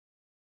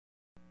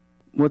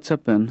What's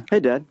up, Ben? Hey,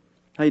 Dad.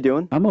 How you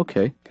doing? I'm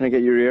okay. Can I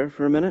get your ear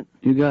for a minute?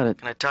 You got it.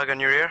 Can I tug on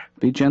your ear?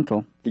 Be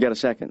gentle. You got a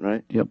second,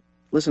 right? Yep.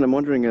 Listen, I'm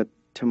wondering,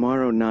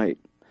 tomorrow night,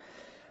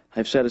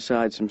 I've set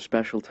aside some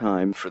special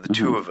time for the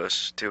two of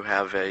us to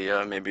have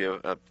maybe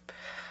a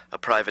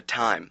private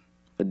time.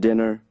 A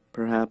dinner,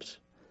 perhaps?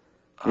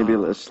 Maybe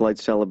a slight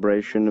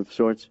celebration of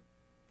sorts?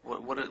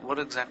 What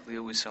exactly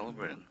are we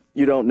celebrating?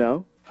 You don't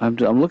know? I'm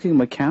looking at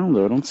my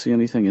calendar. I don't see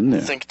anything in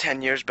there. Think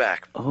 10 years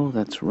back. Oh,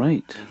 that's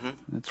right.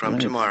 That's from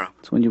right. Tomorrow.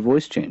 It's when your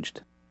voice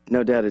changed.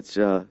 No, Dad, it's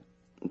the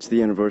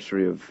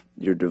anniversary of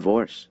your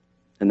divorce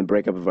and the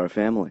breakup of our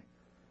family.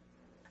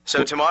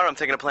 So tomorrow I'm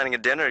thinking of planning a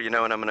dinner, and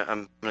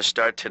I'm gonna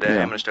start today.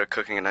 Yeah. I'm gonna start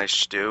cooking a nice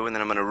stew, and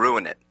then I'm gonna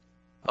ruin it.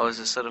 Oh, is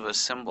it sort of a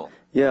symbol?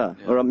 Yeah.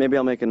 Or maybe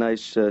I'll make a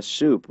nice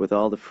soup with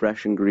all the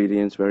fresh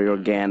ingredients, very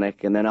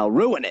organic, and then I'll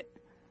ruin it.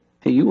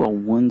 Hey, you are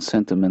one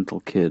sentimental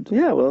kid.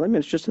 Yeah, well, I mean,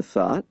 it's just a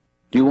thought.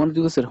 Do you want to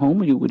do this at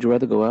home, or would you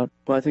rather go out?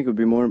 Well, I think it would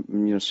be more,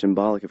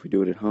 symbolic if we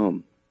do it at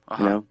home.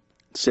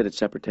 Sit at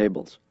separate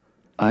tables.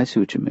 I see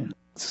what you mean.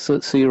 So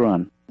you're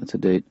on. It's a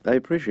date. I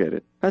appreciate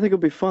it. I think it'll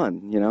be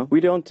fun,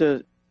 We don't,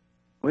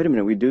 wait a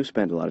minute, we do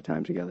spend a lot of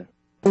time together.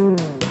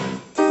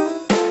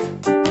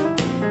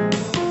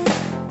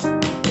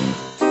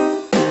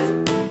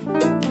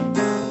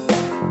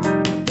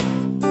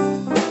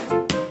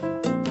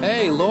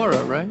 Hey,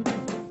 Laura, right?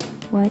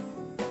 What?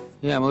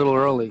 Yeah, I'm a little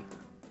early.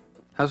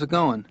 How's it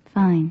going?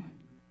 Fine.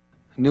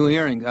 New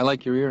earrings. I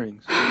like your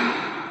earrings.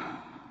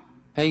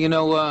 Hey,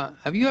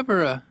 have you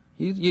ever,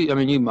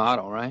 you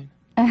model, right?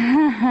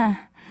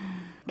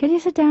 Could you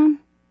sit down?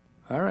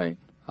 All right.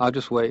 I'll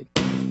just wait.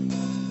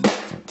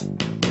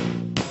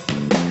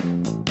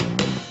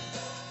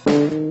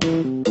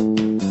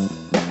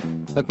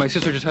 Look, my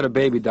sister just had a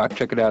baby, Doc.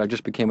 Check it out. I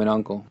just became an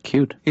uncle.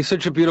 Cute. He's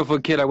such a beautiful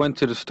kid. I went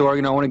to the store,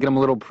 I want to get him a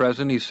little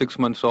present. He's 6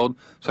 months old.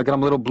 So I got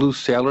him a little blue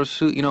sailor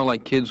suit,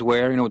 like kids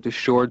wear, with the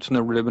shorts and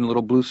the ribbon, a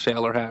little blue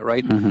sailor hat,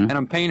 right? And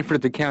I'm paying for it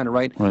at the counter,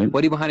 right?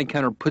 Lady behind the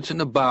counter puts it in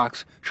the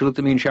box. She looked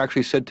at me and she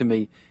actually said to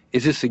me,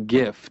 "Is this a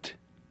gift?"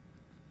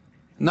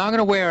 "No, I'm going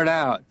to wear it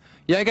out."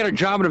 "Yeah, I got a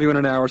job interview in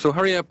an hour, so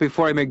hurry up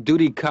before I make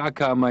duty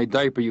caca on my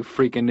diaper, you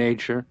freaking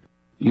nature."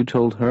 You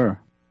told her.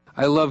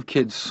 I love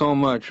kids so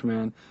much,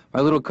 man. My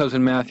little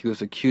cousin Matthew is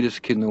the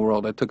cutest kid in the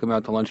world. I took him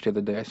out to lunch the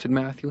other day. I said,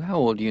 "Matthew, how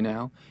old are you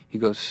now?" He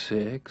goes,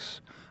 6.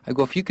 I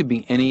go, "If you could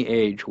be any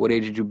age, what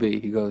age would you be?"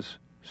 He goes,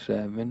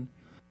 7.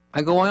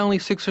 I go, "Why only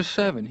 6 or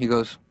 7? He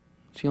goes,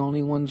 "It's the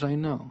only ones I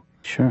know."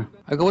 Sure.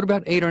 I go, "What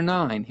about 8 or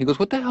 9? He goes,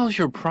 "What the hell's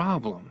your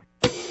problem?"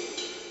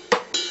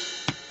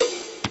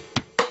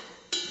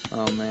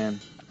 Oh, man,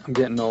 I'm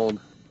getting old.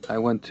 I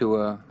went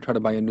to try to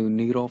buy a new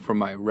needle for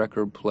my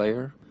record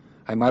player.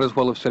 I might as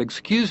well have said,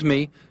 "Excuse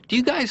me, do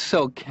you guys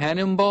sell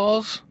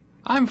cannonballs?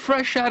 I'm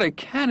fresh out of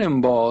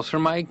cannonballs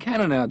from my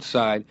cannon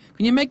outside.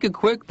 Can you make it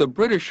quick? The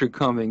British are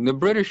coming. The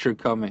British are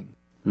coming."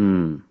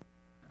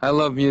 I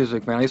love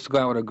music, man. I used to go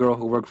out with a girl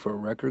who worked for a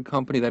record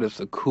company. That is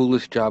the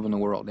coolest job in the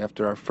world.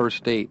 After our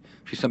first date,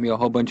 she sent me a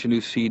whole bunch of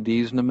new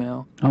CDs in the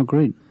mail. Oh,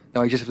 great.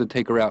 Now I just have to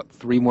take her out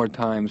 3 more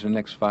times in the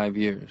next 5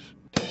 years.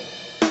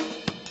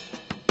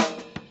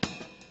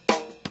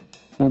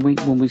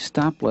 When we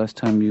stopped last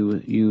time,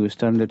 you were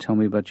starting to tell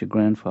me about your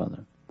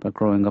grandfather, about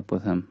growing up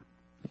with him.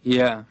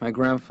 Yeah, my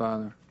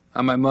grandfather.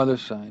 On my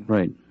mother's side.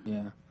 Right.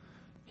 Yeah.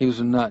 He was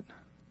a nut.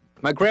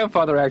 My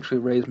grandfather actually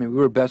raised me. We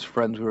were best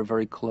friends. We were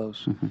very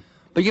close.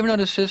 But you ever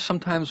notice this?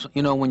 Sometimes,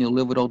 when you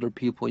live with older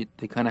people,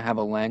 they kind of have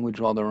a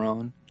language all their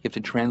own. You have to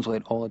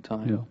translate all the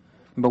time. Yeah. I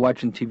remember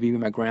watching TV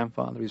with my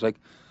grandfather. He's like,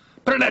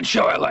 "Put on that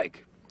show I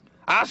like.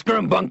 Oscar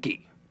and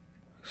Bunky.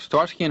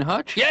 Starsky and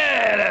Hutch?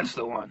 Yeah, that's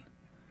the one."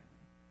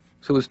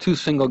 So it was 2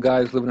 single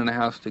guys living in a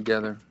house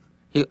together.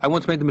 I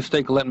once made the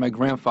mistake of letting my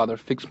grandfather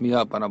fix me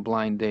up on a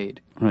blind date.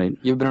 Right.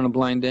 You ever been on a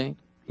blind date?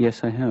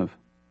 Yes, I have.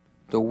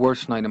 The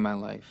worst night of my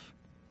life.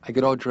 I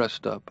get all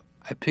dressed up.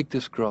 I pick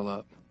this girl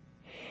up.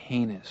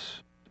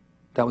 Heinous.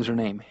 That was her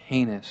name,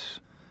 Heinous.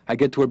 I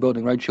get to her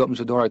building, right? She opens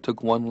the door. I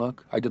took one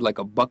look. I did like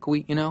a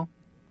buckwheat, I'm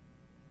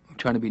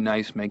trying to be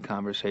nice, make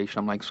conversation.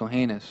 I'm like, "So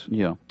heinous."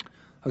 Yeah.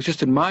 I was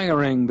just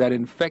admiring that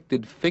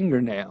infected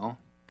fingernail.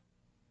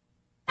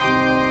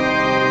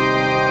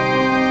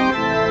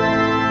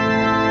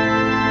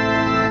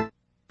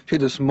 She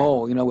had this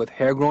mole, with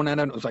hair growing out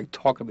of it. It was like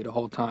talking to me the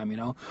whole time,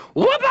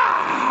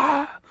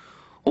 Whoopah!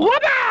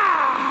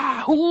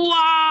 Whoopah!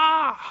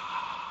 Hoo-ah!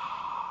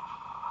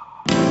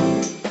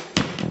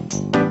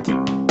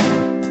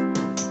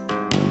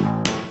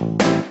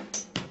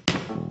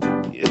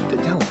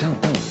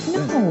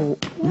 No.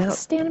 Now,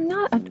 Stan, I'm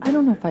not. I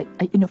don't know if I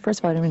first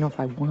of all, I don't even know if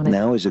I want to.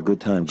 now is a good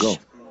time. Go.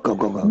 Go.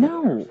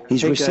 No.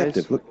 He's Hey,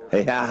 receptive. guys. Look.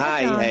 Hey,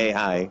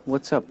 hi.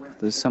 What's up?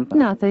 There's something.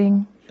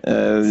 Nothing.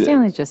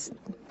 Stanley just.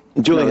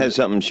 Julie has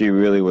something she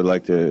really would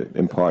like to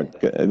impart.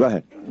 Go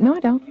ahead. No, I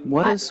don't.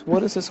 What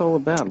is this all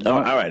about?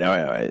 All right.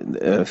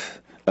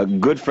 A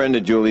good friend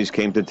of Julie's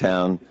came to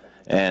town,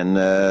 and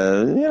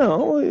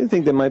I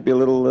think there might be a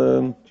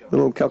little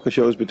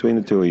calculations between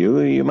the two of you.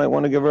 You might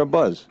want to give her a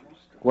buzz.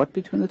 What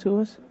between the two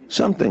of us?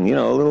 something, you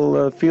know, a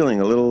little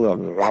feeling, a little,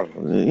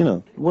 you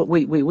know.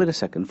 Wait a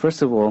second.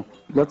 First of all,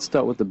 let's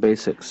start with the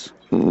basics.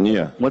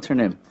 Yeah. What's her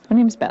name? Her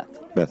name's Beth.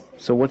 Beth.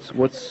 So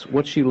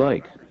what's she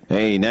like?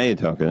 Hey, now you're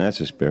talking. That's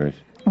a spirit.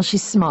 Well,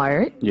 she's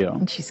smart. Yeah.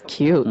 And she's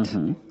cute.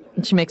 Mm-hmm.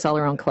 And she makes all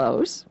her own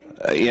clothes.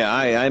 Yeah,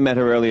 I met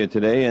her earlier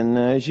today,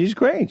 and she's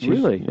great.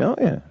 Really? Oh,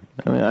 yeah.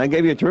 I mean, I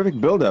gave you a terrific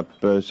build-up,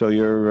 so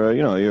you're,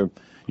 you know,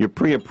 you're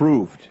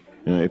pre-approved,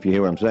 you know, if you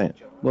hear what I'm saying.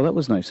 Well, that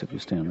was nice of you,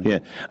 Stanley. Yeah.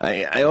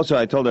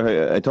 I told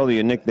her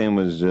your nickname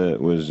was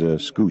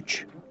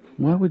Scooch.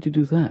 Why would you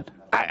do that?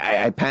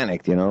 I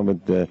panicked, you know,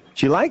 but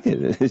she liked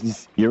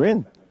it. You're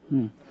in.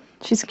 Hmm.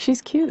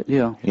 She's cute.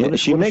 Yeah.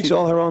 She makes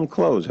all her own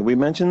clothes. Have we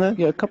mentioned that?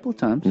 Yeah, a couple of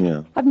times.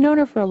 Yeah. I've known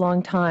her for a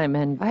long time,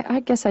 and I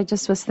guess I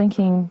just was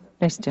thinking,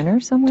 nice dinner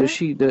somewhere? Does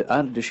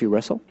she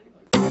wrestle?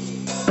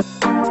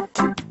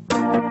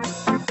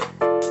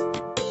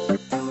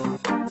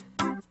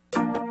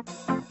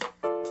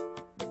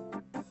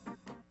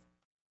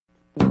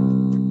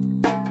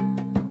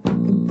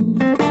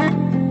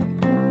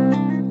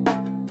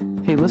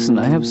 Hey, listen,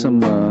 I have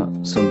some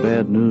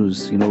bad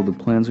news. You know, the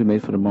plans we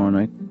made for tomorrow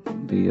night,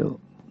 the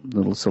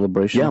little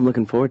celebration. Yeah, I'm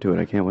looking forward to it.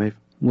 I can't wait.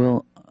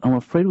 Well, I'm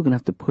afraid we're going to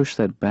have to push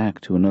that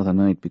back to another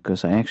night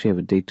because I actually have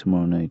a date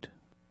tomorrow night.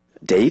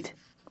 Date?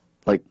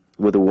 Like,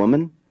 with a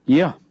woman?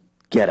 Yeah.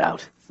 Get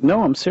out.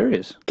 No, I'm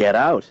serious. Get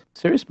out.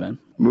 Serious, man.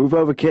 Move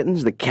over,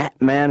 kittens. The cat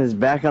man is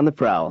back on the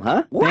prowl,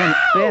 huh?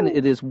 Ben,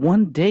 it is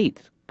one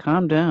date.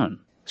 Calm down.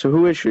 So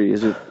who is she?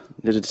 Is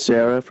it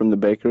Sarah from the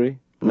bakery?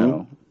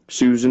 No.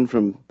 Susan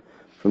from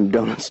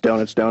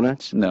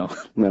Donuts? No.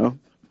 No?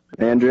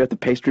 Andrea at the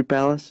pastry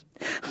palace?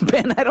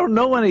 Ben, I don't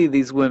know any of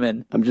these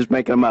women. I'm just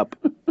making them up.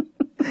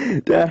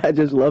 Dad, I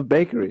just love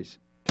bakeries.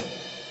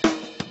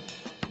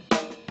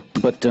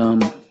 But,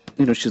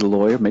 you know, she's a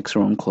lawyer, makes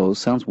her own clothes.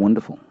 Sounds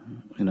wonderful,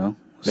 you know.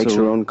 Makes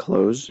her own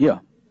clothes? Yeah.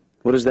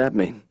 What does that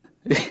mean?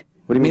 What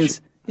do you mean?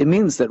 It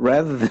means that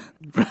rather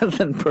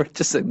than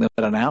purchasing them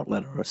at an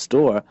outlet or a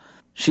store,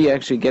 she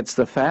actually gets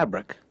the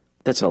fabric.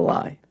 That's a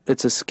lie.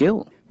 It's a skill.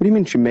 What do you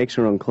mean she makes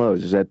her own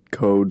clothes? Is that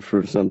code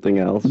for something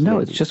else? No,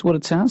 it's just what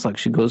it sounds like.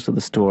 She goes to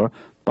the store,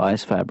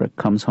 buys fabric,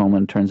 comes home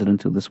and turns it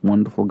into this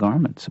wonderful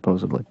garment,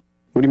 supposedly.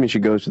 What do you mean she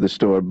goes to the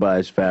store,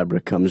 buys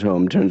fabric, comes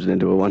home, turns it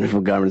into a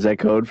wonderful garment? Is that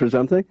code for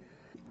something?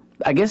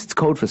 I guess it's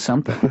code for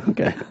something.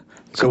 Okay.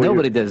 So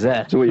nobody does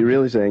that. So what you're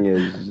really saying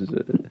is...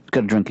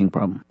 Got a drinking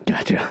problem.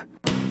 Gotcha.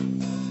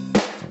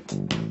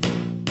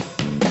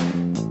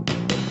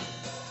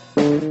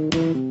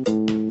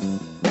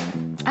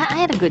 I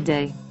had a good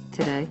day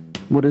today.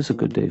 What is a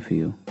good day for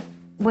you?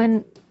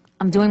 When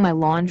I'm doing my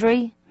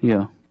laundry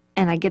Yeah.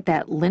 and I get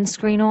that lint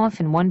screen off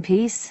in one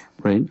piece,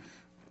 Right?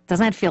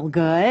 doesn't that feel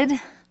good?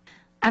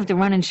 I have to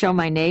run and show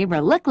my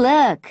neighbor, look.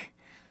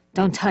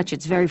 Don't touch,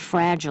 it's very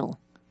fragile.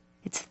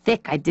 It's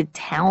thick, I did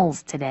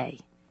towels today.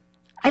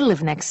 I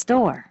live next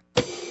door.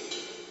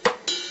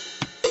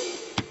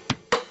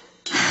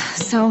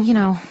 So, you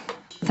know,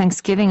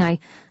 Thanksgiving,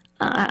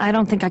 I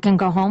don't think I can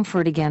go home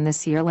for it again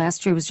this year.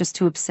 Last year was just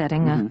too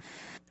upsetting.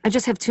 I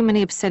just have too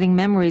many upsetting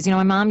memories. You know,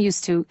 my mom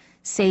used to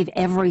save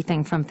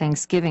everything from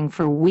Thanksgiving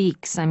for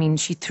weeks. I mean,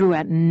 she threw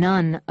out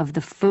none of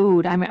the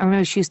food. I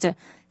remember she used to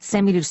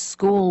send me to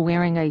school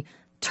wearing a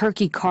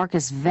turkey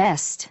carcass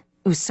vest.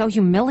 It was so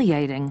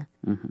humiliating.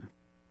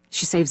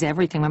 She saves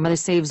everything. My mother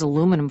saves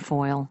aluminum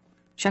foil.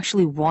 She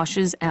actually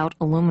washes out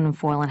aluminum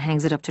foil and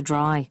hangs it up to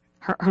dry.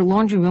 Her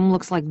laundry room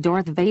looks like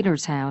Darth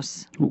Vader's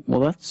house.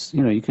 Well, that's,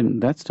 you know,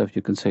 that stuff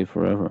you can save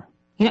forever.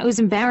 You know, it was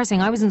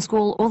embarrassing. I was in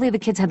school, all the other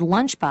kids had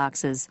lunch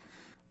boxes.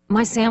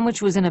 My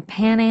sandwich was in a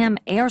Pan Am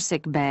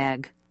airsick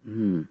bag.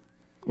 It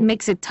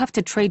makes it tough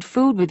to trade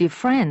food with your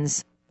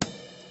friends.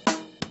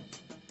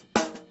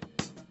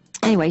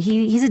 Anyway,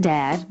 he's a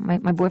dad. My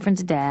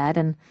boyfriend's a dad,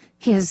 and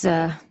he has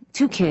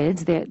 2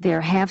 kids.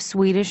 They're half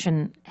Swedish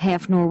and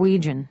half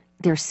Norwegian.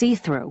 They're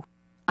see-through.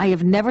 I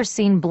have never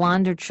seen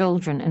blonder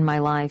children in my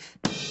life.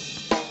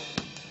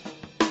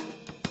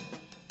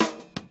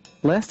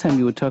 Last time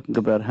you were talking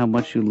about how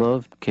much you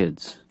loved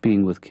kids,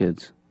 being with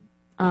kids.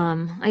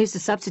 I used to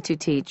substitute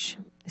teach,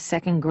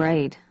 2nd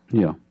grade.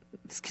 Yeah.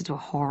 These kids were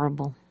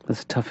horrible.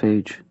 That's a tough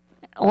age.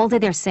 All day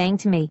they're saying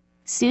to me,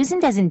 Susan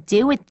doesn't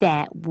do it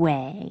that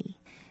way.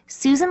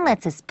 Susan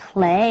lets us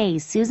play.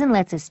 Susan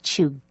lets us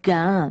chew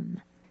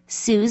gum.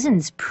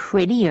 Susan's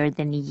prettier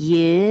than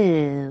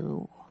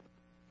you.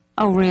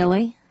 Oh,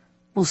 really?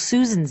 Well,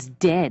 Susan's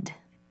dead.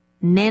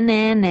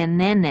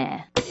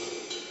 Na-na-na-na-na.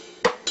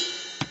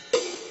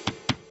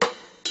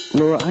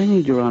 Laura, I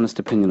need your honest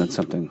opinion on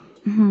something.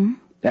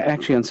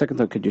 Actually, on second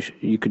thought,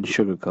 you could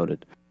sugarcoat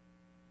it.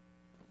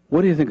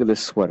 What do you think of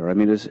this sweater? I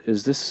mean, is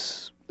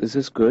this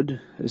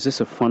good? Is this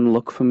a fun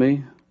look for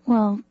me?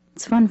 Well,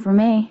 it's fun for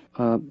me.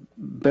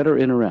 Better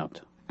in or out?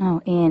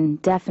 Oh, in.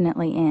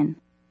 Definitely in.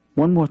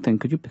 One more thing.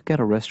 Could you pick out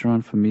a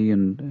restaurant for me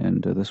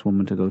and this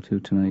woman to go to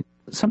tonight?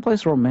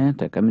 Someplace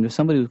romantic. I mean, if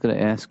somebody was going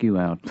to ask you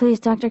out. Please,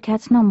 Dr.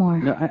 Katz, no more.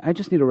 No, I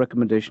just need a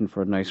recommendation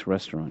for a nice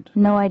restaurant.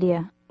 No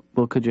idea.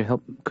 Well, could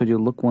you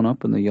look one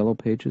up in the yellow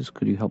pages?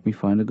 Could you help me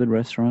find a good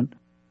restaurant?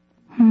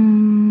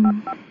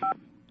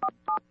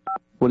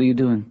 What are you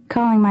doing?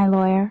 Calling my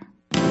lawyer.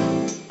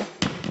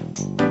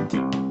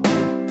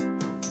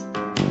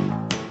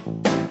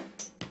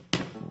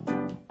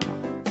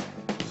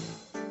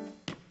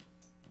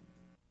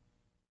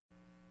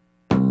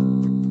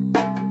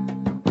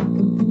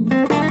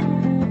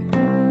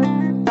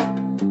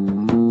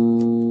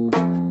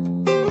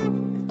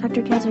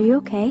 Dr. Katz, are you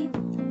okay?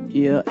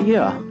 Yeah,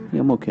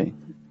 I'm okay.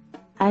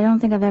 I don't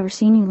think I've ever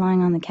seen you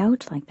lying on the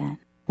couch like that.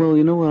 Well,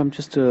 you know what? I'm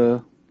just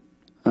trying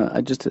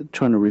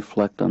to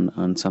reflect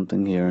on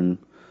something here, and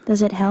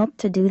Does it help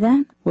to do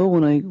that? well,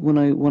 when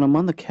I'm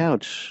on the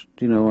couch,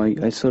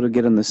 I sort of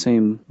get in the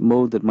same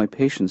mode that my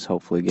patients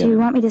hopefully get. Do you in.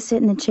 want me to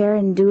sit in the chair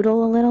and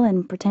doodle a little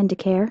and pretend to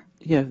care?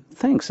 Yeah,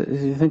 thanks. Do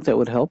you think that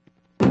would help?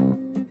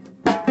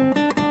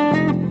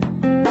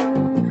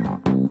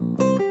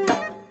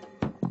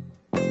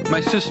 My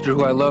sister,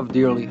 who I love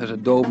dearly, has a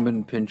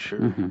Doberman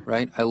Pinscher,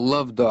 right? I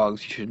love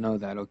dogs, you should know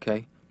that,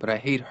 okay? But I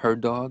hate her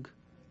dog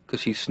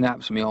because she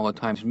snaps at me all the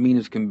time. She's mean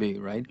as can be,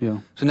 right? Yeah.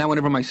 So now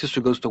whenever my sister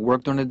goes to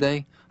work during the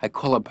day, I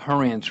call up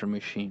her answer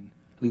machine,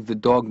 leave the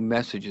dog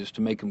messages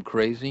to make him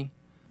crazy.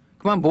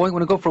 Come on, boy,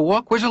 want to go for a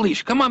walk? Where's the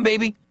leash? Come on,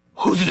 baby.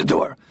 Who's at the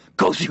door?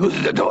 Go see who's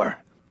at the door.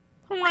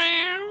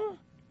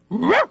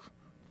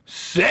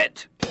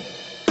 Sit.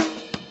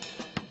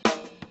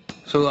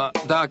 So,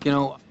 Doc,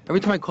 every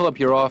time I call up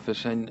your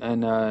office and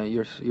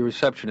your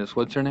receptionist,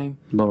 what's her name?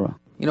 Laura.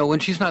 When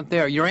she's not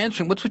there, you're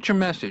answering, what's with your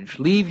message?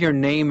 Leave your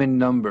name and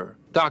number.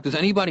 Doc, does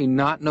anybody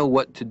not know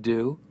what to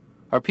do?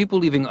 Are people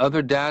leaving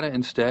other data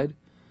instead?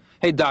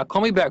 Hey, Doc,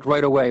 call me back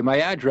right away.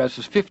 My address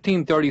is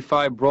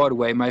 1535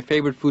 Broadway. My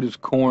favorite food is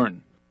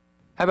corn.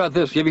 How about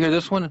this? You ever hear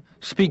this one?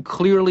 Speak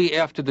clearly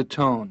after the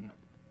tone.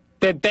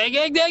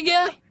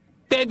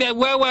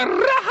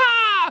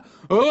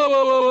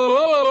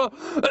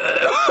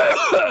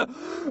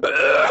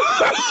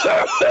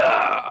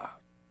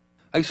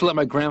 I used to let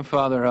my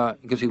grandfather,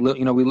 because we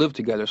lived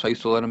together, so I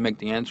used to let him make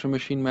the answer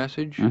machine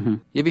message. You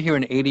ever hear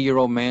an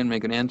 80-year-old man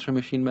make an answer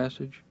machine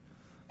message?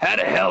 How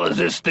the hell is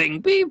this thing?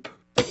 Beep.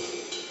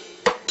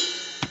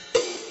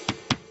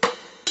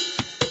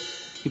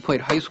 He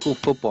played high school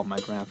football, my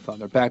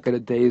grandfather, back in the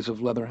days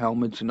of leather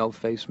helmets and no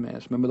face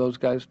masks. Remember those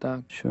guys,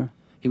 Doc? Sure.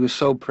 He was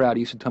so proud.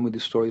 He used to tell me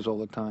these stories all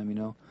the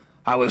time,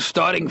 I was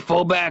starting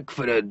fullback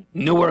for the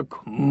Newark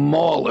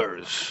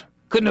Maulers.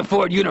 Couldn't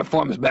afford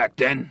uniforms back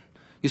then.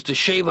 Used to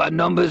shave our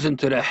numbers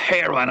into the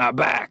hair on our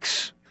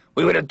backs.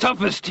 We were the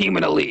toughest team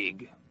in the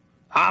league.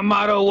 Our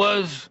motto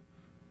was,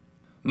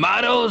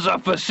 mottos are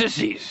for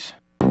sissies.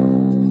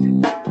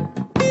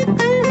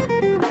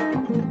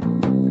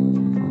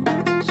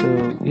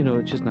 So,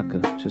 it's just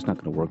not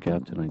gonna work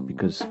out tonight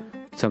because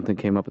something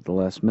came up at the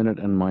last minute,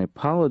 and my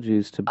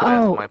apologies to Beth.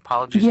 My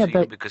apologies to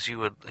you because he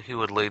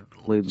would lead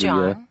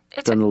John,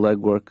 done the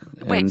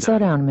legwork. Wait, slow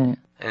down a minute.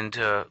 and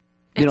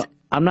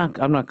I'm not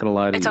gonna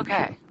lie to you. It's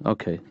okay.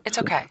 Okay. It's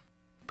okay.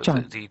 but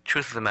John. the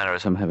truth of the matter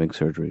is I'm having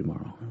surgery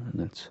tomorrow, and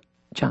that's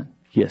John,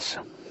 yes.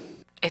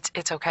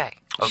 it's okay.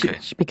 okay.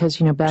 Because,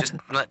 Beth,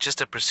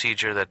 Just a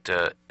procedure that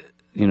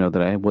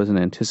That I wasn't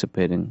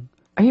anticipating.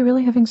 are you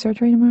really having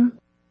surgery tomorrow?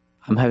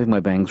 I'm having my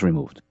bangs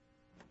removed.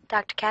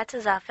 Dr.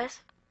 Katz's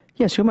office.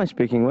 Yes, who am I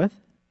speaking with?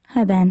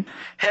 Hi, Ben.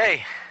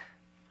 Hey,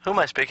 who am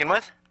I speaking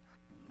with?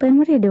 Ben,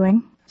 what are you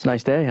doing? It's a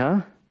nice day,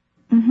 huh?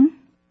 Mm-hmm.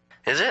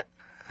 Is it?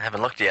 I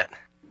haven't looked yet.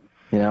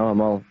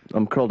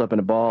 I'm curled up in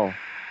a ball in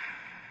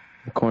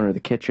the corner of the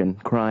kitchen,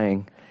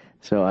 crying.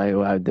 So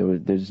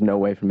there's no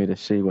way for me to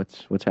see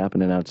what's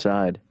happening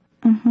outside.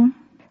 Mm-hmm.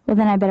 Well,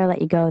 then I better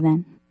let you go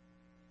then.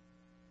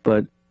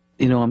 But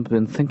I've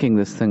been thinking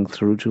this thing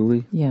through,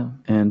 Julie. Yeah.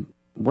 And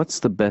what's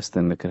the best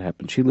thing that could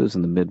happen? She lives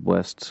in the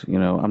Midwest.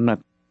 I'm not.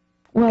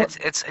 Well,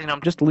 it's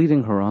I'm just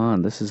leading her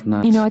on. This is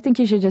not. I think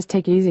you should just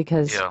take it easy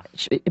because Yeah.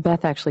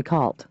 Beth actually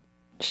called.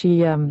 She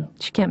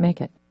can't make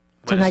it.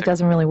 Wait a Tonight second.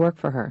 doesn't really work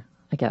for her,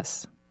 I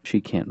guess.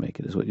 She can't make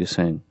it, is what you're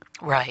saying.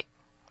 Right.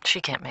 She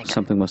can't make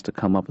Something must have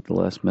come up at the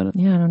last minute.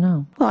 Yeah, I don't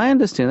know. Well, I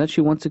understand that. She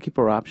wants to keep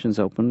her options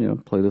open,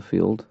 play the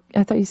field.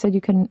 I thought you said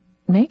you couldn't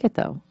make it,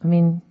 though. I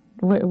mean,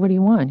 what do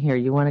you want here?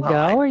 You want to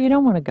go or you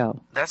don't want to go?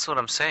 That's what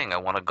I'm saying. I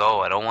want to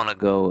go. I don't want to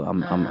go.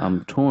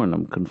 I'm torn.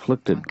 I'm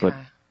conflicted. Okay.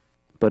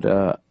 But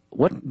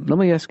let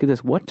me ask you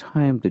this. What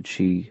time did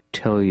she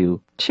tell you?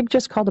 She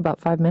just called about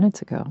 5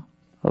 minutes ago.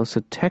 Oh,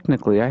 so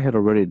technically I had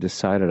already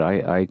decided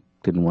I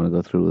didn't want to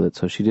go through with it,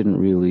 so she didn't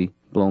really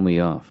blow me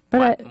off.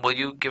 But Will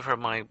you give her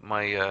my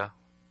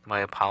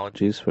apology?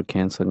 Apologies for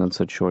canceling on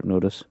such short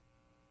notice.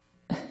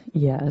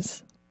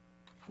 yes.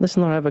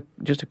 Listen, Laura, I have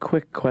just a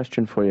quick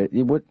question for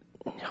you.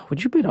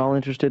 Would you be at all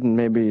interested in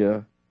maybe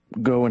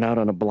going out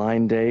on a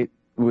blind date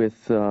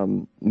with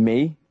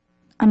me?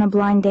 On a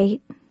blind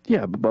date?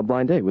 Yeah, a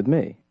blind date with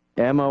me.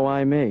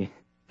 M-O-I me.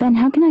 Ben,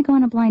 how can I go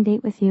on a blind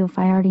date with you if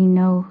I already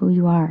know who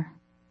you are?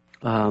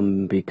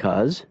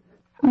 Because?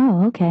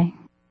 Oh, okay.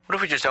 What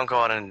if we just don't go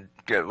out and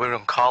we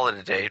don't call it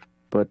a date?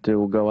 But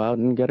we'll go out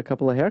and get a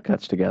couple of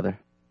haircuts together.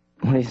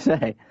 What do you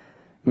say?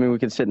 I mean, we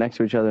could sit next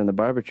to each other in the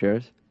barber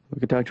chairs. We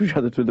could talk to each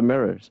other through the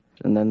mirrors.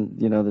 And then,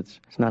 it's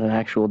not an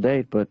actual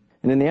date, but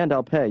And in the end,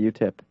 I'll pay. You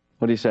tip.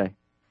 What do you say?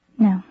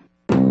 No.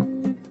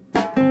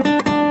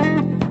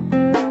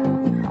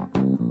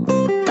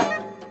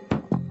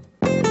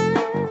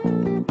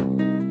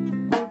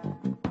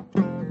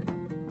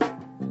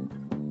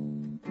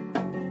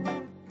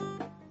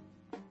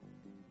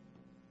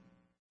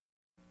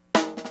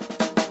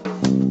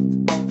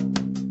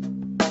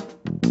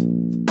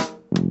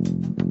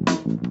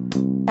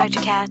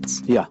 Dr.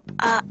 Katz? Yeah.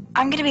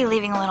 I'm going to be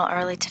leaving a little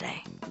early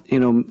today. You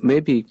know,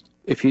 maybe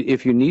if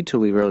you need to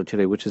leave early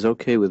today, which is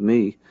okay with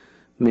me,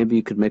 maybe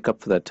you could make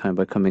up for that time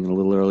by coming a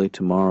little early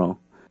tomorrow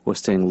or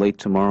staying late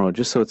tomorrow,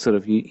 just so it sort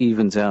of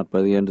evens out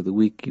by the end of the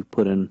week. You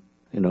put in,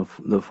 you know,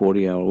 the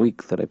 40-hour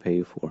week that I pay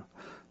you for.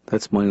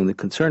 That's my only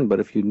concern. But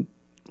if you,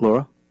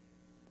 Laura?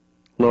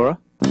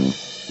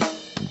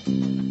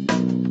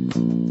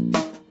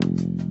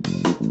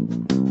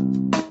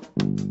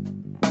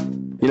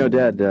 You know,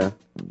 Dad,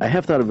 I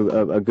have thought of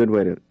a good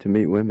way to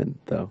meet women,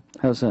 though.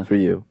 How's that? For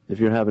you, if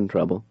you're having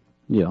trouble.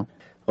 Yeah.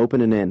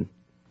 Open an inn.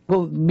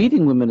 Well,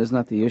 meeting women is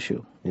not the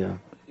issue. Yeah.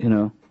 You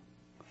know,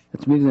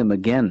 it's meeting them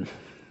again.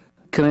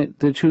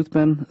 The truth,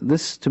 Ben,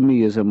 this to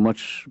me is a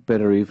much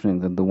better evening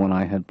than the one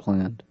I had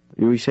planned.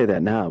 We say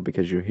that now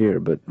because you're here,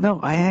 but... No,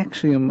 I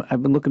actually am.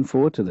 I've been looking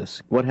forward to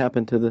this. What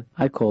happened to the...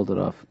 I called it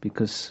off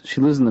because she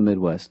lives in the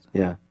Midwest.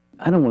 Yeah.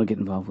 I don't want to get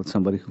involved with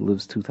somebody who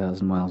lives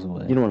 2,000 miles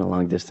away. You don't want a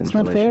long-distance It's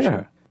not relationship.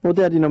 fair. Well,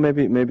 Dad, you know,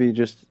 maybe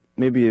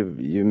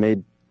you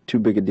made too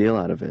big a deal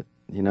out of it.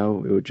 You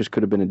know, it just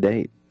could have been a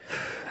date.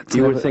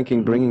 You were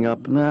thinking bringing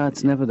up... No,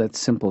 it's never that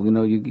simple. You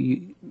know,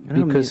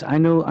 because I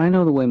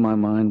know the way my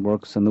mind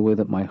works and the way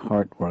that my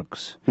heart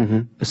works.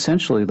 Mm-hmm.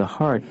 Essentially, the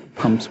heart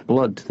pumps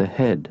blood to the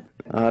head.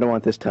 I don't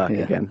want this talk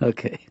again.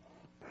 Okay.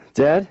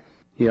 Dad?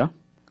 Yeah?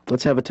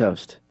 Let's have a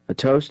toast. A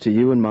toast to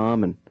you and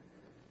Mom and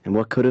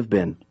what could have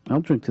been.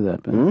 I'll drink to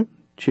that, Ben. Hmm?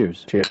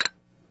 Cheers. Cheers.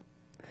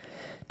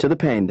 To the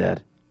pain,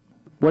 Dad.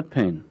 What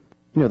pain?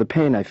 You know, the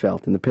pain I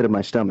felt in the pit of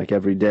my stomach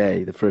every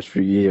day the first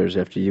few years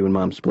after you and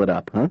Mom split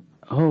up, huh?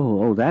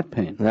 Oh, that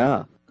pain.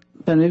 Yeah.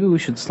 Ben, maybe we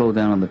should slow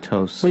down on the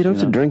toast. Well, you don't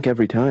have to drink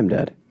every time,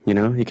 Dad. You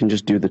know, you can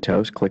just do the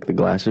toast, click the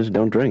glasses,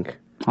 don't drink.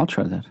 I'll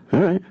try that.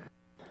 All right.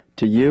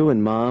 To you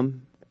and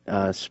Mom,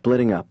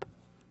 splitting up.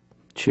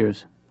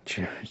 Cheers.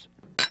 Cheers.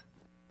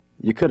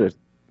 You could have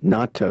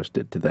not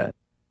toasted to that.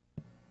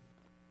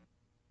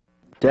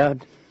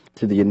 Dad,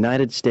 to the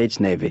United States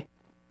Navy.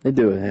 They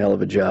do a hell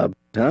of a job,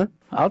 huh?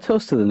 I'll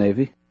toast to the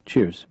Navy.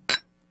 Cheers.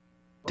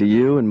 To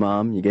you and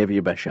Mom, you gave her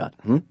your best shot,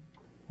 Well,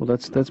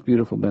 that's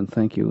beautiful, Ben.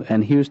 Thank you.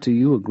 And here's to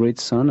you, a great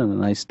son and a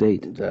nice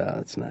date.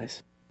 That's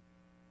nice.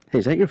 Hey,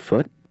 is that your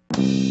foot?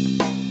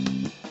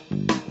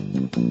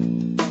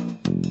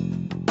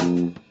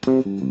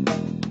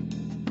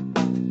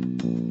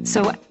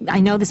 So I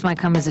know this might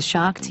come as a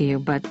shock to you,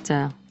 but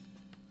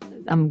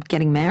I'm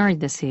getting married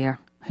this year.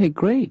 Hey,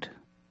 great.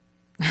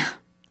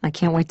 I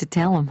can't wait to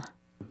tell him.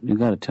 You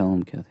got to tell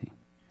him, Kathy.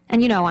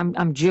 And you know,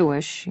 I'm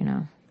Jewish, you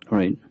know.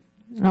 Right.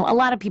 You know, a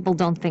lot of people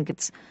don't think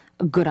it's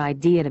a good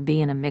idea to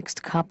be in a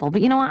mixed couple,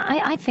 but you know,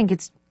 I think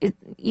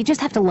you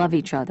just have to love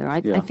each other.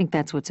 I think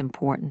that's what's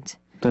important.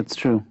 That's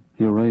true.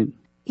 You're right.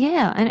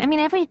 Yeah, and I mean,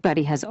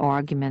 everybody has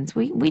arguments.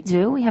 We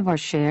do. We have our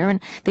share, and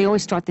they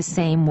always start the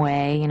same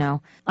way, you know.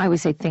 I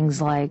always say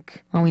things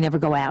like, "Oh, we never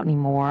go out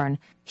anymore," and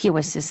he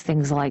always says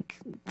things like,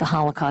 "The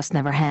Holocaust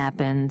never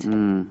happened."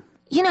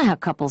 You know how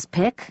couples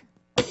pick.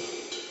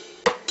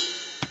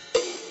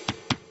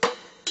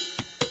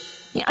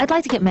 Yeah, I'd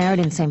like to get married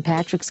in St.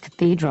 Patrick's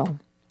Cathedral,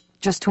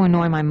 just to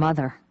annoy my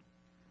mother.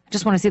 I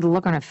just want to see the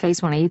look on her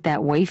face when I eat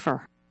that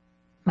wafer.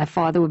 My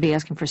father would be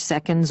asking for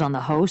seconds on the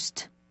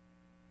host.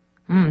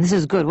 This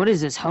is good. What is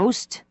this,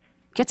 host?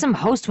 Get some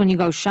host when you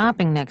go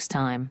shopping next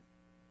time.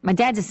 My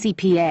dad's a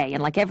CPA,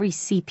 and like every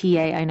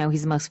CPA I know,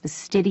 he's the most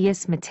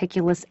fastidious,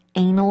 meticulous,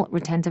 anal,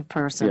 retentive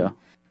person. Yeah.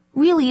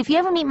 Really, if you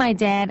ever meet my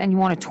dad and you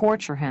want to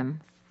torture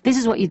him, this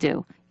is what you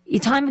do. You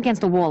tie him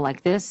against the wall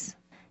like this,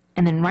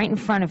 and then right in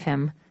front of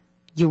him,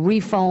 you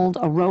refold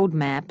a road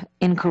map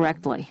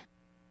incorrectly.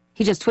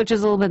 He just twitches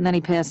a little bit and then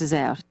he passes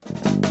out.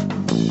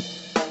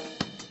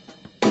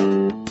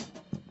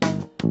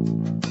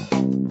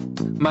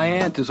 My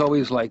aunt is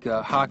always like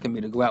hawking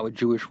me to go out with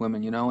Jewish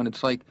women, you know, and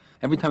it's like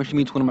every time she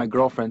meets one of my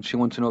girlfriends, she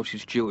wants to know if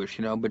she's Jewish,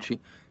 you know, but she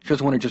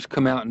doesn't want to just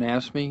come out and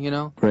ask me, you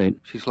know. Right.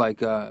 She's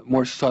like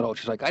more subtle.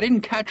 She's like, I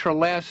didn't catch her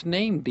last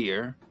name,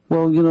 dear.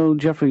 Well, you know,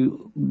 Jeffrey,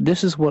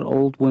 this is what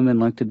old women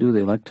like to do.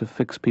 They like to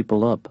fix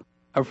people up.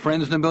 Our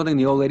friends in the building,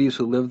 the old ladies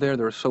who live there,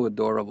 they're so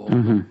adorable.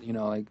 You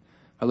know, like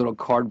our little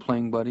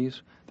card-playing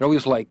buddies. They're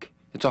always like,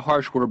 it's a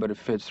harsh word, but it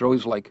fits. They're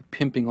always like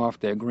pimping off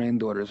their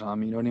granddaughters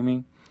on me, you know what I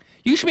mean?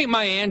 You should meet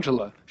my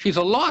Angela. She's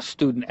a law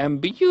student and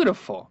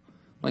beautiful.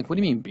 Like, what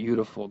do you mean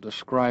beautiful?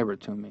 Describe her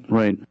to me.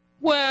 Right.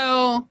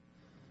 Well,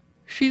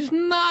 she's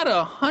not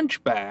a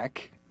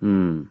hunchback.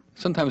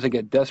 Sometimes I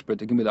get desperate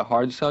to give me the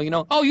hard sell, you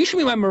know? Oh, you should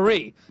meet my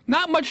Marie.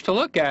 Not much to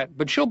look at,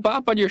 but she'll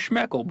bop on your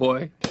schmeckle,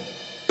 boy.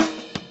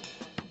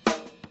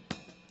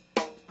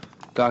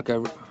 Doc,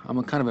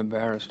 I'm kind of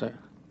embarrassed. I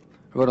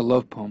wrote a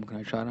love poem. Can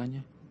I try it on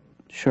you?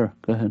 Sure,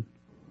 go ahead.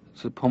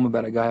 It's a poem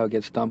about a guy who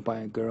gets dumped by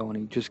a girl and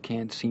he just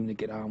can't seem to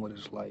get on with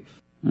his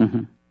life.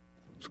 Mm-hmm.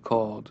 It's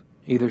called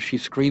Either She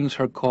Screens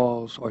Her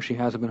Calls or She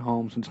Hasn't Been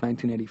Home Since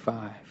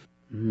 1985.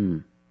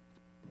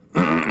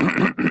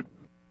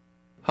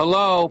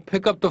 Hello,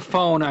 pick up the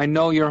phone. I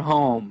know you're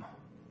home.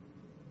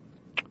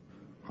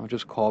 I'll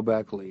just call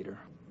back later.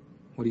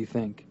 What do you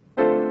think?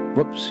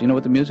 Whoops, you know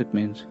what the music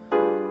means.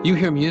 You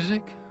hear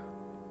music?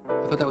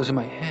 I thought that was in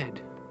my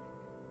head.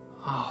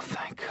 Oh,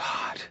 thank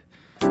God.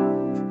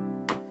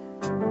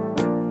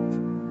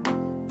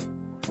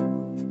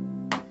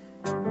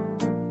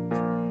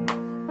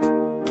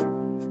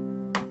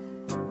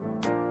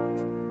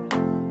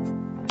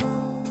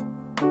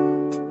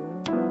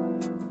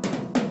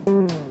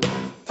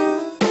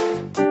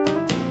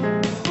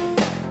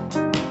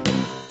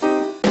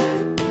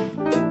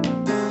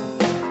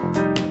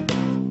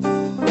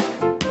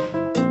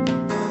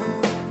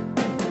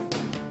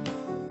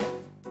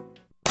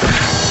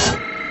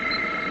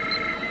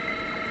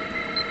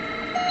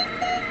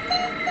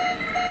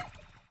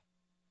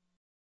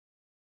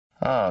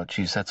 Oh,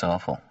 geez, that's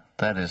awful.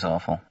 That is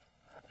awful.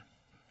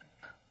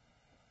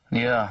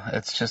 Yeah,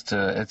 it's just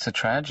it's a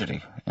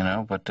tragedy, you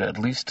know, but at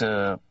least,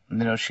 you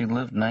know, she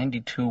lived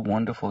 92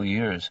 wonderful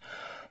years.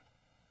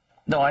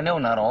 No, I know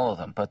not all of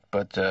them, but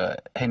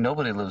hey,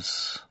 nobody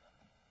lives...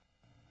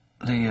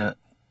 The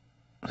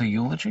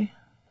eulogy?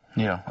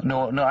 Yeah.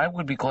 No, I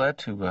would be glad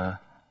to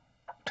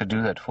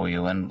do that for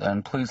you,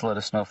 and please let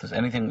us know if there's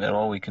anything at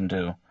all we can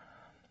do.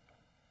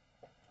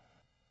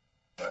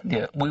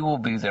 Yeah, we will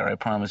be there, I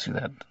promise you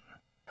that.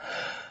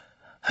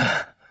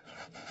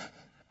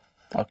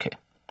 Okay.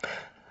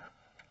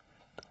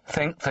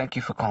 Thank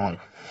you for calling.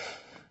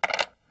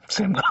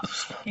 Same goes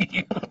for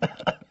you.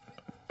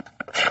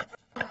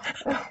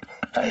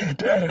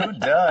 Who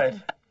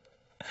died?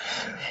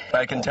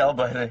 I can tell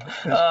by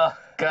the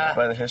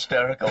by the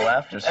hysterical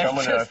laughter.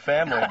 Someone in our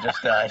family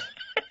just died.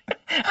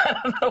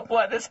 I don't know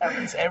why this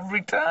happens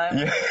every time.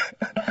 Yeah.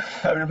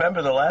 I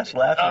remember the last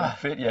laughing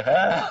fit you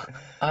had.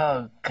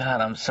 Oh,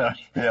 God, I'm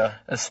sorry. Yeah.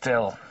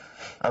 Estelle.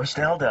 Oh,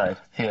 Estelle died.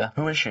 Yeah.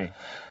 Who is she?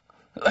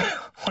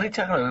 What are you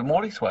talking about?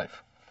 Morty's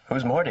wife.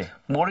 Who's Morty?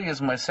 Morty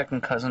is my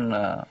second cousin,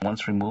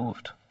 once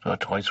removed, or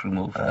twice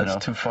removed.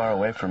 That's too far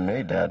away from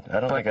me, Dad. I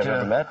don't think I've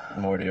ever met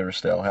Morty or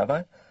Estelle, have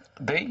I?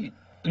 They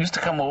used to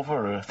come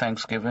over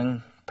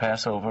Thanksgiving,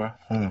 Passover.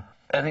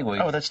 Anyway.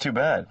 Oh, that's too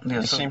bad.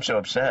 Yeah, you seem so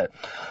upset.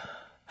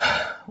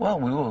 Well,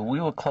 we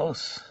were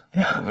close.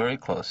 Yeah. Very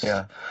close.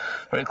 Yeah.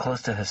 Very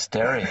close to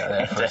hysteria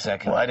there for a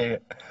second.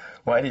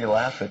 Why do you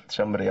laugh at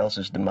somebody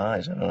else's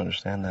demise? I don't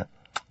understand that.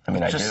 I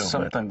mean,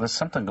 There's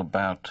something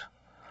about,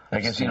 I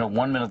guess, you know,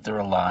 1 minute they're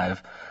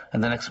alive,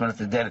 and the next minute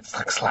they're dead. It's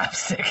like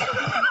slapstick.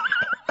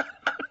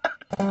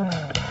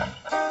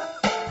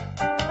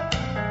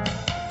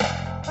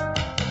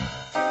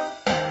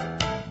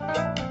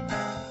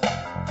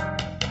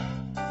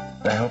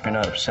 I hope you're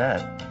not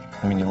upset.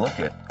 I mean, you look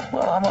it.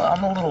 Well, I'm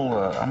a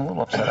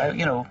little upset.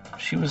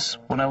 She was,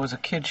 when I was a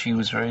kid, she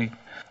was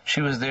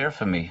there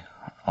for me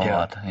a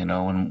lot. You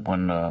know,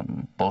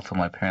 when both of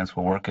my parents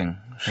were working,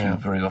 she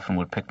very often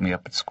would pick me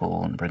up at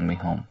school and bring me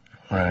home.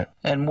 Right.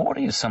 And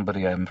Morty is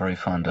somebody I'm very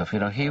fond of. You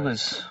know,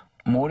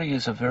 Morty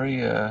is a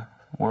very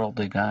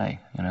worldly guy.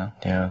 You know.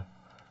 Yeah.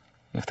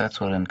 If that's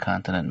what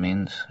incontinent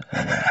means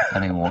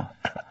anymore.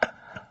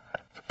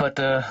 But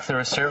there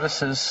are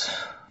services.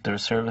 There are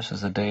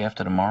services the day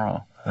after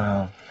tomorrow.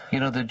 You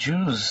know, the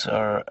Jews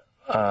are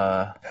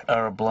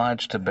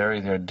obliged to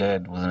bury their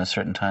dead within a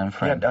certain time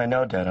frame. Yeah, I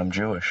know, Dad. I'm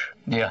Jewish.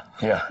 Yeah.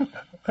 Yeah.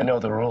 I know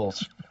the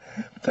rules.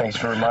 Thanks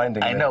for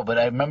reminding me. I know, but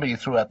I remember you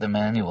threw out the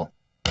manual.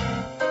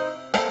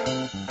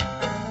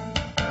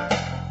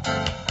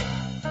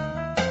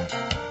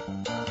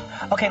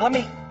 Okay, let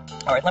me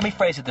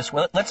phrase it this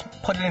way. Let's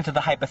put it into the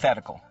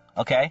hypothetical,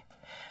 okay?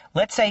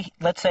 Let's say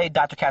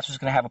Dr. Katz was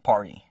going to have a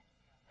party.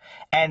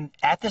 And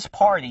at this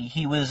party,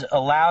 he was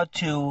allowed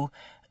to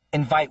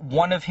invite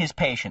one of his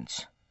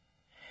patients.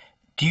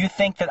 Do you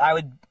think that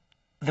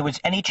there was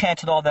any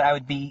chance at all that I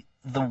would be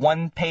the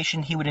one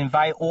patient he would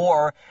invite,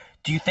 or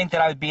do you think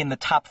that I would be in the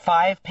top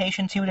 5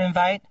 patients he would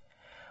invite?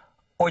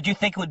 Or do you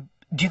think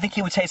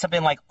he would say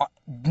something like,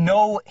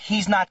 no,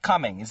 he's not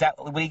coming? Is that,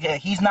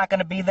 he's not going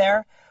to be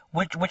there?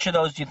 Which of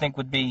those do you think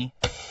would be?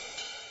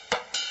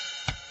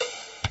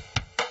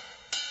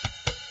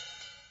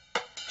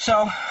 So,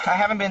 I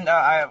haven't been,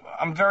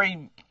 I'm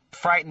very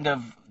frightened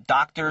of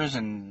doctors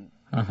and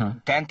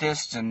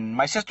dentists, and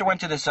my sister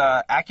went to this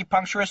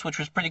acupuncturist, which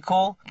was pretty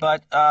cool,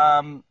 but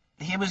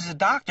he was a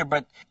doctor,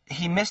 but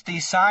he missed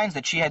these signs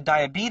that she had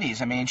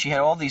diabetes. I mean, she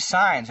had all these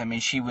signs. I mean,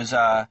 she was,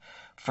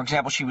 for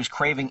example, she was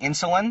craving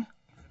insulin,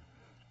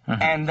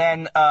 and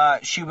then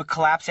she would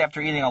collapse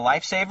after eating a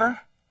Lifesaver,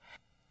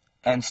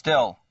 and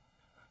still,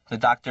 the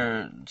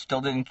doctor still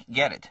didn't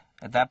get it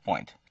at that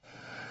point.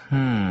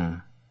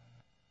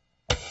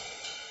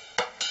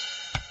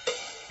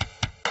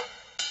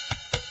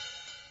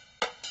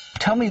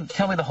 Tell me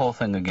the whole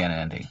thing again,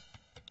 Andy.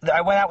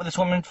 I went out with this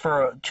woman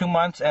for 2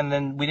 months, and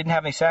then we didn't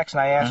have any sex,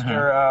 and I asked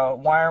her,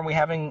 why aren't we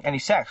having any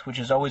sex, which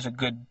is always a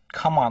good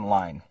come-on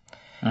line.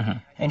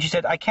 And she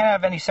said, I can't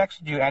have any sex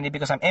with you, Andy,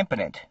 because I'm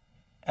impotent.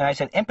 And I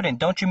said, impotent,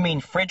 don't you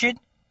mean frigid?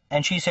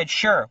 And she said,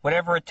 sure,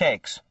 whatever it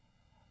takes.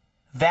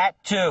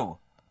 That too.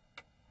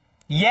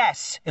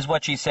 Yes, is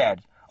what she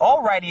said.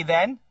 All righty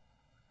then.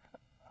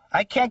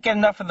 I can't get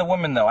enough of the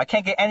women, though. I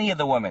can't get any of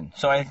the women.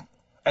 So I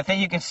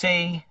think you can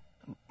see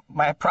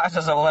my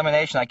process of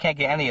elimination. I can't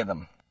get any of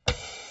them.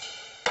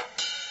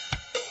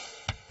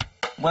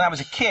 When I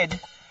was a kid,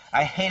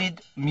 I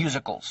hated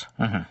musicals.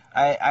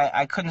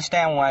 I couldn't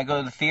stand when I go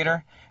to the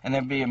theater and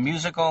there'd be a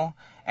musical.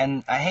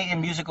 And I hated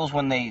musicals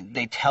when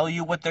they tell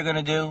you what they're going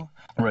to do.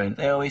 Right.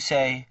 They always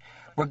say,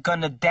 we're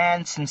going to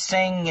dance and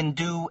sing and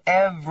do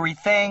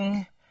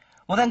everything.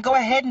 Well, then go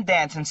ahead and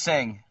dance and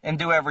sing and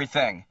do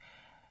everything.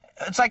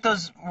 It's like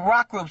those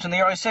rock groups in the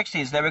early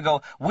 60s. They would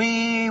go,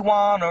 we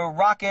want to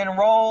rock and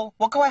roll.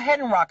 Well, go ahead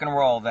and rock and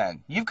roll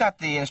then. You've got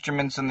the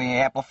instruments and the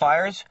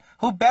amplifiers.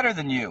 Who better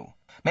than you?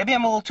 Maybe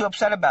I'm a little too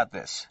upset about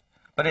this,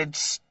 but it's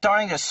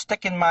starting to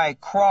stick in my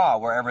craw,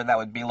 wherever that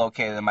would be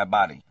located in my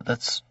body.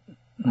 That's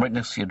right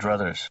next to your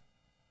druthers.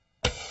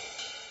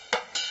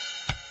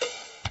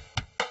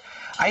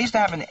 I used to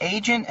have an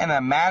agent and a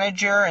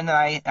manager, and then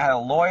I had a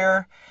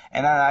lawyer,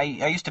 and then I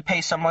used to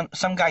pay some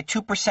guy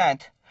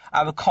 2%.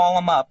 I would call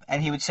him up,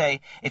 and he would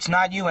say, it's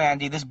not you,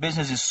 Andy, this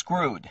business is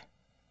screwed,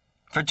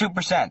 for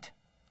 2%.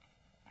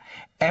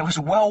 And it was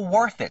well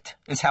worth it,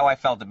 is how I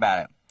felt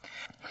about it.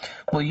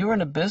 Well, you're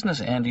in a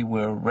business, Andy,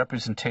 where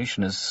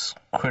representation is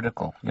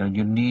critical. You know,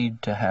 you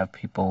need to have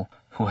people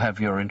who have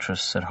your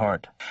interests at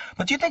heart.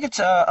 But do you think it's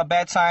a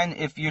bad sign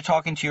if you're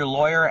talking to your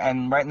lawyer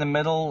and right in the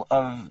middle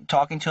of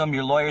talking to him,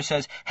 your lawyer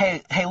says,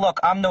 hey, look,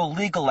 I'm no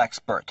legal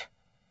expert.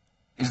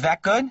 Is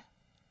that good?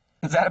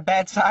 Is that a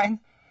bad sign?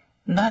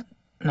 Not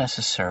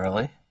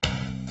necessarily.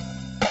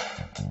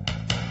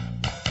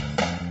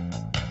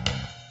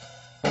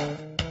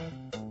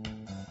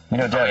 You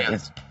know, Dad,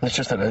 it's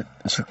just that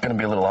it's going to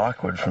be a little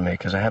awkward for me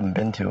because I haven't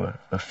been to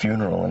a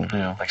funeral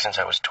since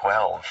I was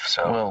 12,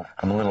 so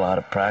I'm a little out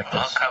of practice.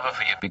 I'll cover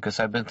for you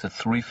because I've been to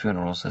 3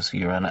 funerals this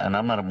year, and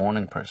I'm not a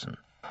morning person.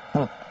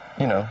 Well,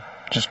 you know,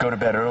 just go to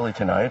bed early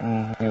tonight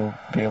and you'll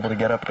be able to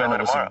get up early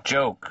tomorrow. It was a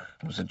joke.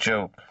 It was a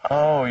joke.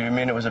 Oh, you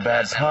mean it was a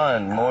bad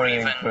pun?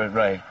 Morning,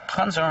 right.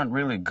 Puns aren't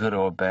really good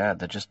or bad.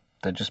 They're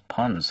just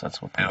puns.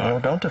 That's what they are. Well,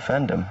 don't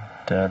defend them,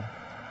 Dad.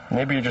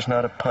 Maybe you're just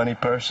not a punny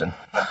person.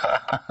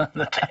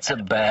 That's a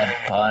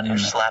bad pun. You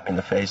slap me in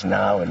the face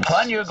now and...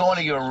 Pun, you're going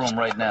to your room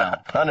right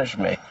now. Punish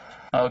me.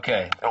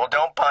 Okay. Well,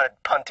 don't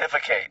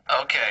pontificate.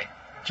 Okay.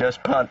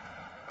 Just pun.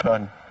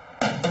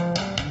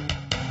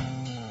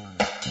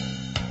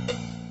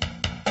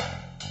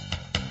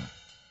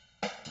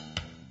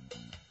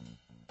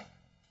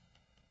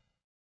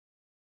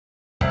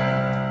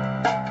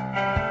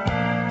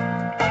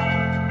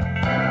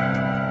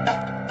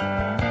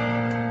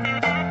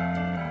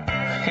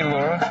 Hey,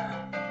 Laura.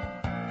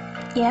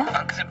 Yeah?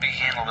 I'm going to be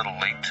in a little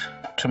late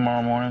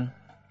tomorrow morning.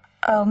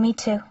 Oh, me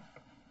too.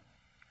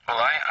 Well,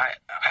 I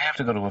have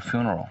to go to a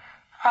funeral.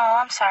 Oh,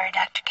 I'm sorry,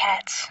 Dr.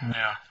 Katz.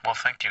 Yeah, well,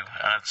 thank you.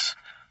 It's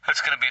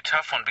going to be a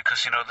tough one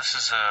because, you know, this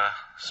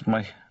is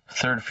my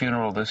 3rd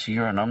funeral this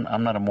year, and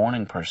I'm not a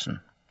morning person.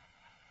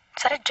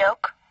 Is that a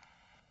joke?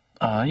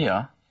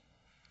 Yeah.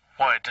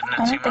 Why, didn't it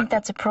I seem don't think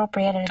that's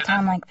appropriate at a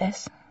time like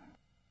this.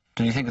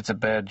 Do you think it's a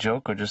bad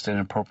joke or just an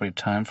appropriate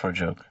time for a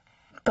joke?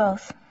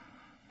 Both.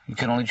 You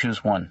can only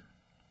choose one.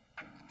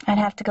 I'd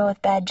have to go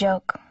with bad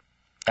joke.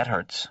 That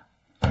hurts.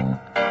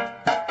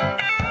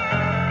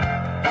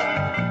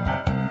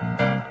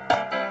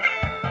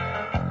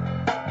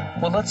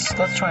 Well, let's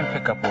try and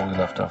pick up where we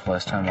left off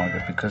last time,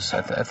 Margaret, because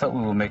I thought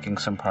we were making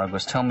some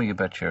progress. Tell me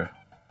about your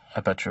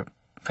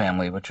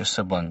family, about your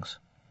siblings.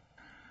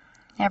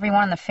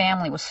 Everyone in the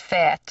family was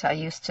fat. I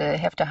used to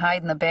have to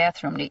hide in the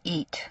bathroom to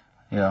eat.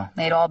 Yeah.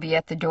 They'd all be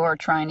at the door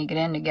trying to get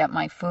in to get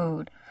my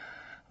food.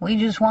 We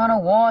just want to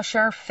wash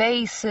our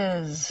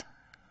faces.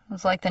 It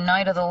was like the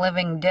night of the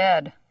living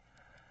dead.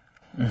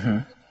 Mm-hmm.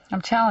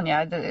 I'm telling you,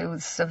 it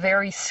was a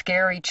very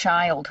scary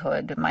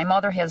childhood. My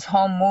mother has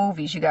home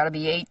movies you got to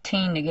be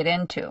 18 to get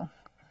into.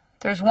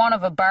 There's one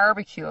of a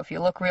barbecue. If you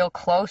look real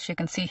close, you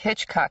can see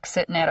Hitchcock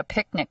sitting at a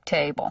picnic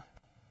table.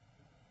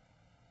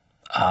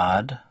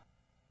 Odd.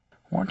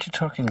 Weren't you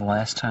talking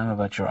last time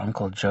about your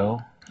Uncle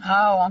Joe?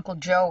 Oh, Uncle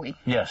Joey.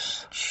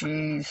 Yes.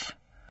 Jeez.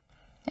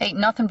 Ate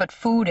nothing but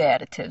food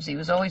additives. He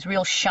was always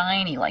real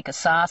shiny like a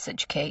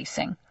sausage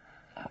casing.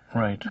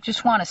 Right. You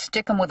just want to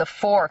stick him with a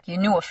fork. You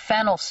knew a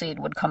fennel seed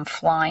would come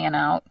flying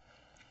out.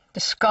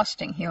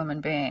 Disgusting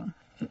human being.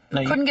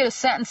 Now Couldn't get a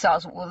sentence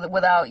out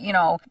without,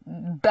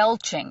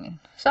 belching.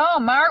 So,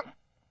 Mark,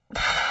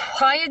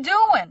 how you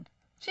doing?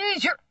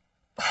 Geez, you're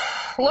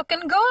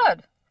looking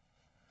good.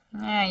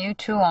 Yeah, you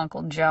too,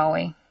 Uncle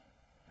Joey.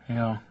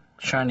 Yeah,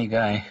 shiny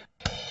guy.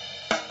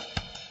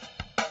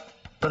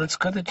 But it's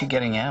good that you're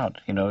getting out.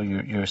 You know,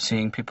 you're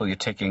seeing people, you're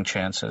taking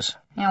chances.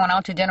 Yeah, I went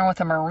out to dinner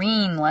with a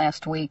Marine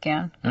last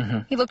weekend. Mm-hmm.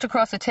 He looked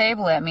across the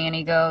table at me and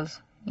he goes,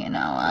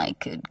 I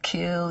could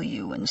kill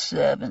you in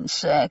 7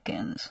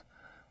 seconds.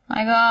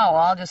 I go, oh, well,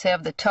 I'll just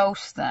have the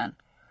toast then.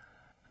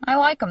 I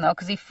like him, though,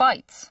 because he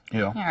fights.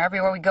 Yeah.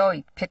 Everywhere we go,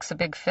 he picks a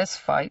big fist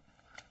fight.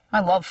 I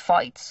love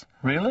fights.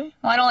 Really?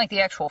 Well, I don't like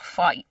the actual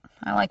fight.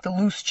 I like the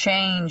loose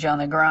change on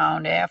the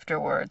ground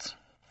afterwards.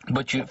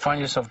 But you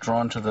find yourself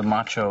drawn to the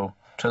macho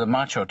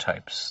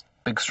types,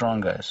 big,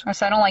 strong guys.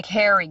 I don't like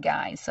hairy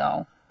guys,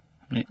 so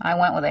I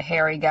went with a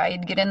hairy guy.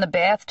 He'd get in the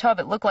bathtub,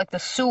 it looked like the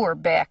sewer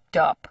backed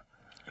up.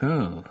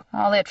 Ooh.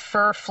 All that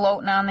fur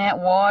floating on that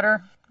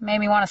water made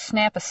me want to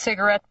snap a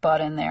cigarette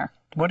butt in there.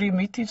 Where do you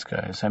meet these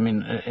guys? I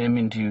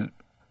mean, do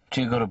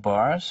you go to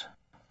bars?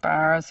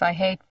 Bars. I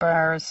hate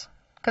bars.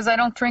 'Cause I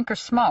don't drink or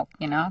smoke,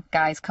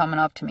 Guys coming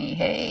up to me,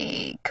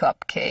 hey,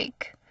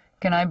 cupcake,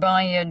 can I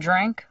buy you a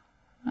drink?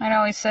 I'd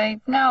always say,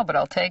 no, but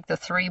I'll take the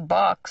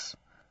 $3.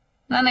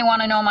 And then they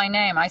want to know my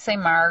name. I say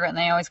Margaret, and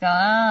they always go,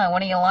 what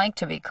do you like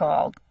to be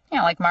called?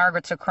 Like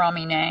Margaret's a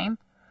crummy name.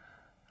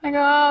 I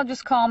go, oh,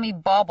 just call me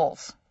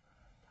Bubbles.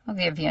 I'll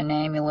give you a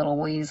name, you little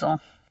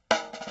weasel.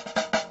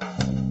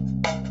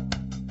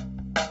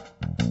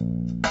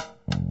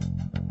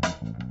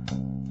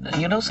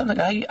 You know something?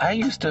 I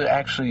used to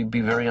actually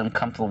be very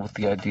uncomfortable with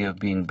the idea of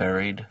being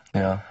buried.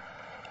 Yeah.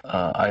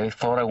 I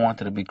thought I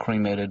wanted to be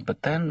cremated,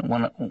 but then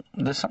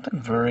there's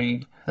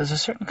a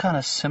certain kind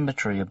of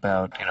symmetry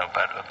about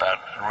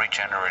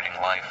regenerating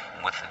life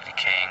with the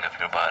decaying of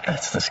your body.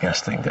 That's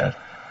disgusting, Dad.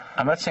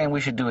 I'm not saying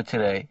we should do it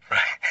today.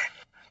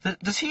 Right.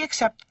 Does he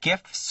accept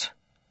gifts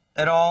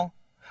at all?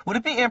 Would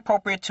it be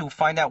inappropriate to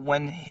find out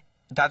when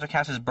Dr.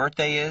 Katz's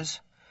birthday is?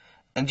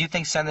 And do you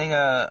think sending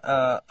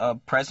a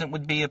present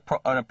would be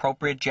an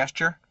appropriate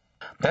gesture?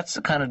 That's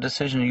the kind of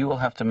decision you will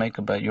have to make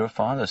about your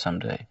father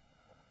someday.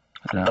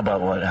 About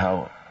what?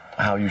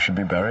 How you should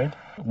be buried?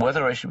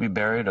 Whether I should be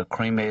buried or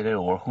cremated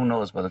or who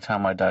knows by the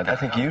time I die. I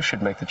think you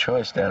should make the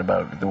choice, Dad,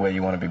 about the way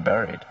you want to be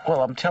buried.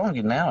 Well, I'm telling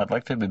you now, I'd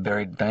like to be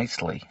buried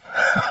nicely.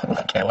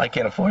 Okay, well, I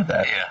can't afford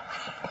that. Yeah.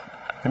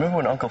 Remember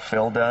when Uncle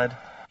Phil died?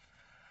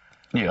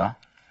 Yeah.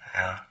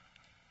 Yeah.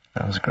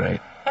 That was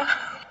great.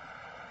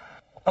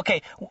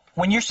 Okay,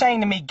 when you're saying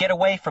to me, get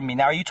away from me,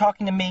 now are you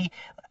talking to me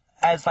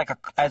as like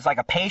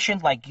a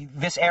patient, like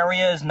this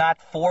area is not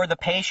for the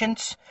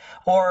patients?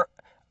 Or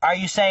are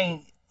you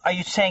saying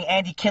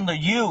Andy Kindler,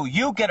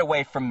 you get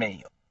away from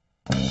me?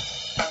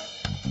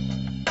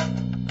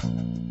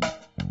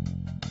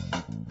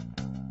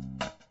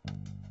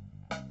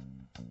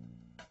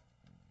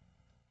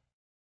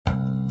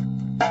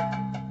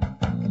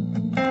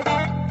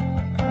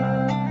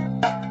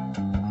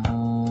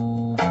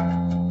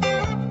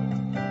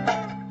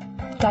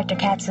 Dr.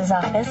 Katz's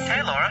office.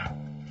 Hey, Laura.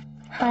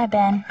 Hi,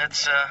 Ben.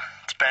 It's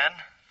Ben.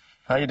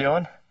 How you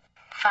doing?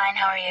 Fine,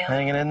 how are you?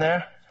 Hanging in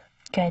there?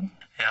 Good.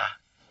 Yeah.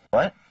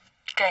 What?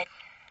 Good.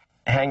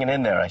 Hanging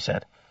in there, I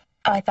said.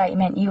 Oh, I thought you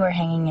meant you were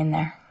hanging in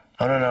there.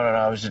 Oh,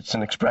 no. It's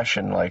an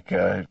expression. Like,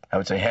 I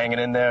would say hanging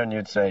in there, and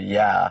you'd say,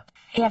 yeah.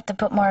 You have to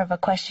put more of a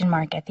question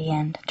mark at the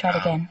end. Try it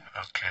again.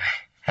 Okay.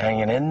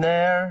 Hanging in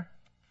there?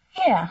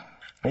 Yeah.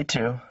 Me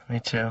too.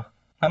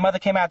 My mother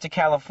came out to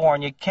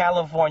California.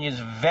 California's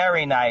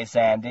very nice,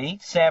 Andy.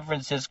 San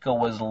Francisco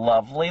was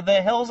lovely. The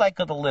hills I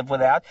could have lived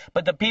without,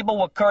 but the people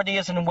were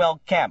courteous and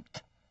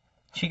well-kept.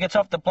 She gets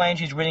off the plane,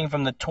 she's reading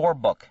from the tour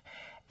book.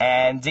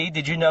 Andy,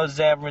 did you know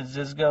San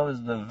Francisco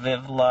is the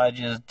 5th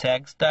largest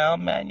textile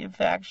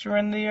manufacturer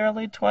in the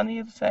early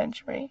 20th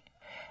century?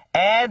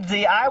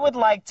 Andy, I would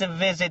like to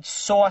visit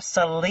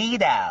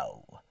Sausalito.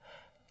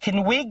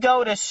 Can we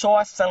go to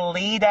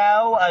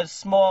Sausalito, a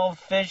small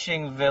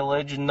fishing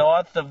village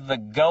north of the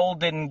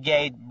Golden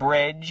Gate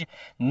Bridge,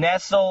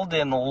 nestled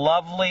in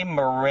lovely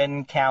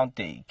Marin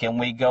County? Can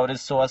we go to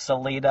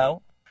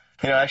Sausalito?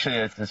 Actually,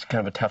 it's kind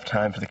of a tough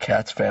time for the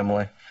Katz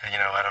family.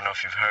 I don't know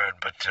if you've heard,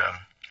 but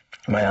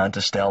my Aunt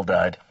Estelle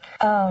died.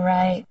 Oh,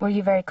 right. Were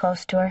you very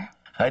close to her?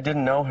 I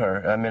didn't know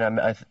her. I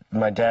mean,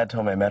 my dad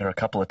told me I met her a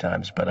couple of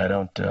times, but I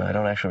don't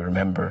actually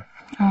remember.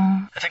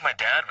 Oh. I think my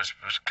dad was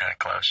kind of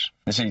close.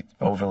 Is he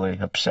overly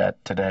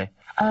upset today?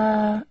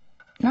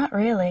 Not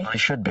really. Well, he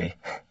should be.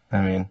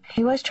 I mean...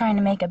 He was trying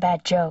to make a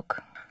bad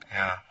joke.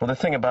 Yeah. Well, the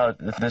thing about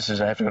this is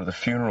I have to go to the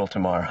funeral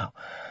tomorrow,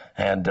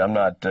 and I'm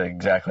not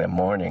exactly a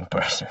mourning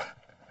person.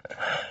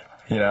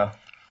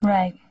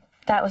 Right.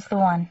 That was the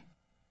one.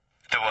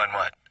 The one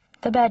what?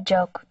 The bad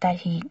joke that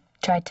he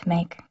tried to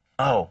make.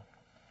 Oh.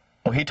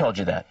 Oh, he told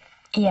you that?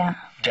 Yeah.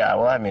 Yeah,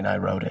 well, I mean, I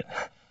wrote it.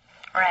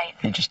 Right.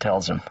 He just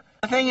tells him.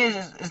 The thing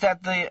is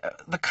that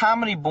the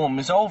comedy boom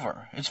is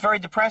over. It's very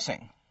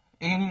depressing.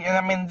 And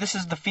I mean, this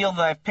is the field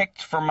that I've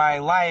picked for my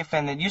life,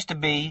 and it used to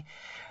be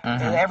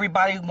that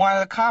everybody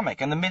wanted a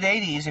comic. In the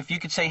mid-'80s, if you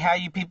could say, how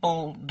you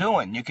people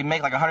doing, you could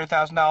make like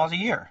 $100,000 a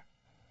year.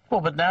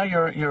 Well, but now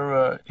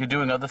you're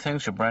doing other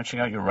things. You're branching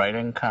out. You're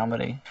writing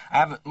comedy.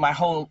 My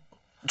whole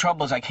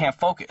trouble is I can't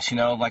focus.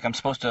 Like I'm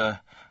supposed to,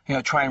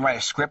 try and write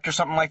a script or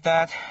something like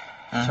that.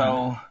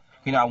 So,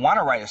 I want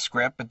to write a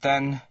script, but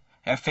then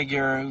I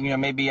figure,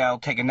 maybe I'll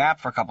take a nap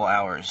for a couple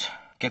hours,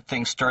 get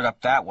things stirred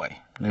up that way.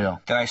 Yeah.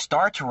 Then I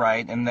start to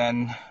write, and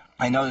then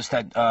I notice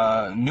that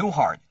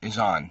Newhart is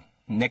on,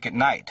 Nick at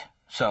Night.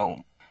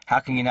 So how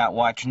can you not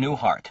watch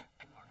Newhart?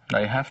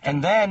 I have to.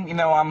 And then, you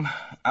know,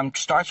 I'm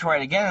start to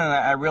write again, and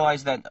I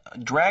realize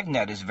that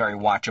Dragnet is very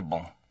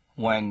watchable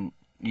when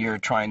you're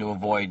trying to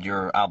avoid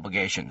your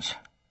obligations.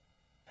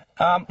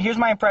 Here's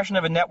my impression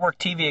of a network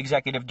TV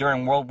executive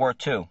during World War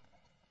II.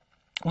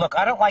 Look,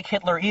 I don't like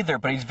Hitler either,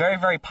 but he's very,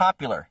 very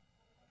popular.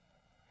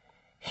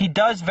 He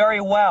does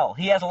very well.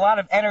 He has a lot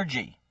of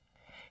energy.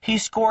 He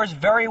scores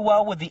very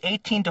well with the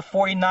 18 to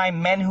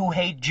 49 men who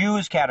hate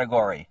Jews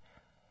category.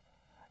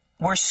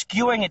 We're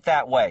skewing it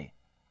that way.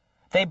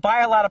 They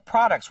buy a lot of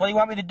products. What do you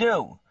want me to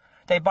do?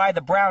 They buy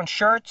the brown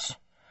shirts.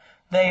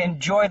 They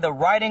enjoy the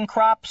riding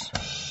crops.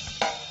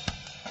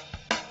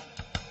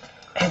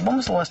 Hey, when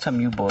was the last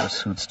time you bought a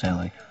suit,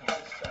 Stanley?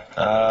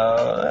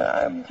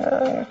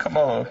 A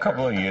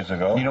couple of years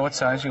ago. You know what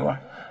size you are?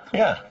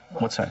 Yeah.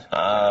 What size?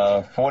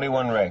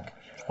 41 reg.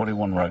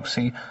 41 rug.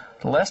 See,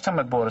 the last time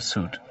I bought a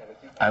suit,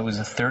 I was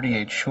a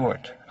 38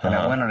 short. And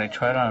I went and I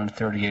tried on a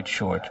 38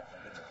 short.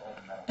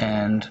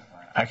 And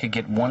I could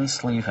get one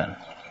sleeve in,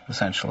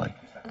 essentially.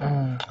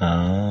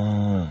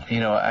 Oh. You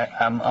know, I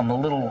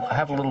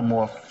have a little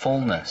more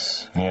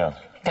fullness. Yeah.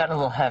 Got a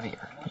little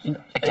heavier,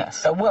 I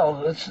guess.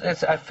 Well,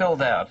 I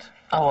filled out.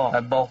 Oh. I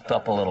bulked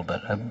up a little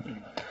bit.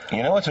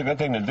 You know what's a good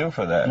thing to do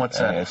for that? What's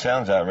that? It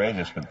sounds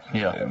outrageous, but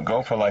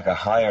go for like a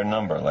higher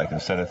number. Like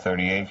instead of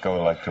 38,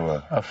 go like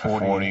to a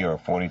 40 or a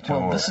 42.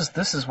 Well,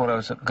 this is what I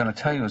was going to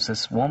tell you. Is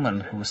this woman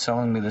who was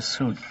selling me this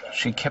suit?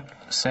 She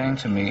kept saying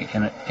to me,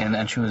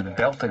 and she was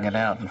belting it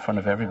out in front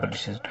of everybody.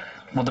 She said,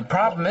 "Well, the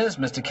problem is,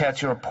 Mr.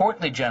 Katz, you're a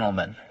portly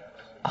gentleman.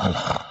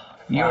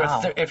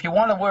 If you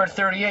want to wear a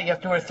 38, you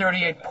have to wear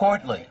 38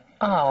 portly."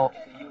 Oh.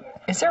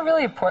 Is there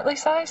really a portly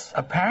size?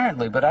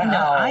 Apparently, but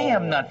I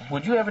am not.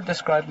 Would you ever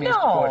describe me as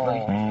portly?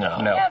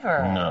 No.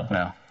 Never. No.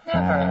 No.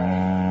 Never.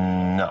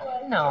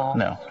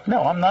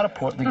 No, I'm not a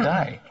portly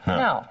guy.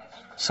 No.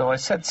 So I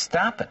said,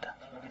 stop it.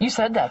 You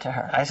said that to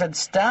her. I said,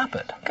 stop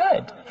it.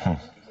 Good.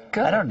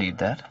 Good. I don't need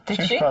that.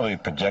 Did she? She's probably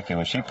projecting.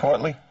 Was she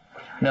portly?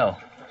 No.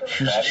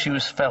 She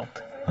was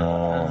felt.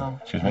 Oh.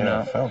 She was made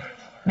out of felt.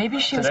 Maybe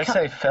she was... Did I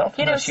say felt?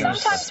 You know,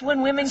 sometimes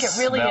when women get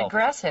really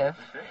aggressive...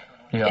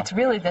 Yeah. It's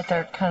really that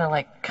they're kind of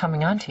like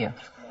coming onto you.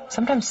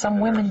 Sometimes some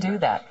women do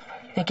that.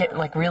 They get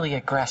like really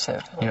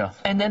aggressive. Yeah.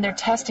 And then they're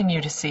testing you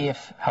to see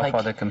if how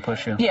far they can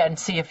push you. Yeah, and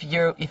see if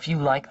you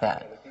like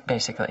that,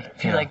 basically.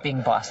 If you like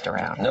being bossed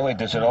around. No, wait,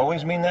 does it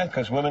always mean that?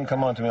 Because women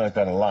come on to me like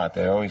that a lot.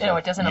 They're always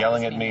it doesn't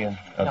yelling always at me, mean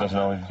and it doesn't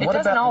always. It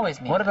doesn't always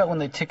mean. What about when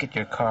they ticket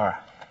your car?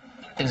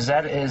 Is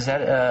that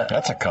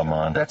That's a come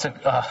on. That's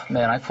a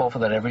man, I fall for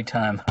that every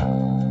time.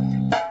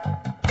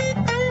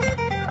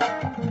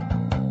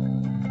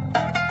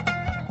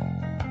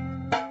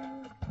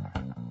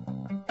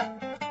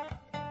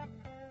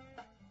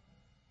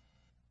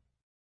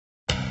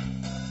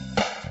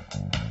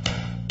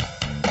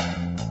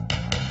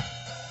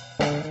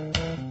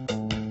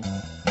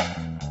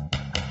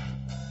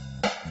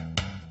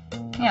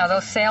 You know,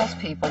 those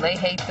salespeople, they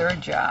hate their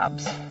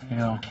jobs.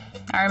 Yeah.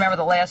 I remember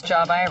the last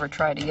job I ever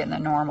tried to get in the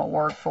normal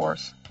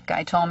workforce.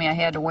 Guy told me I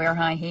had to wear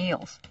high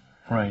heels.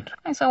 Right.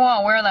 I said, well,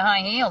 I'll wear the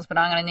high heels, but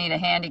I'm going to need a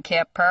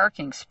handicapped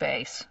parking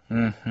space.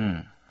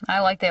 Mm-hmm.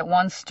 I like that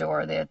one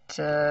store, that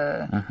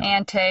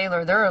Ann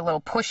Taylor. They're a little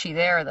pushy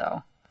there,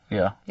 though.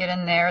 Yeah. Get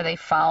in there, they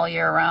follow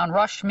you around,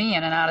 rush me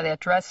in and out of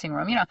that dressing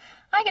room. You know,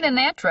 I get in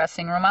that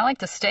dressing room, I like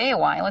to stay a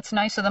while. It's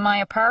nicer than my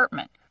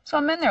apartment. So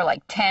I'm in there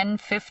like 10,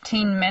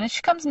 15 minutes.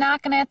 She comes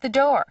knocking at the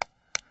door.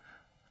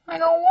 I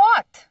go,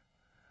 what?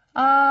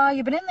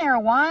 You've been in there a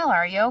while,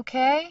 are you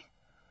okay?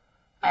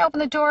 I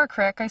opened the door a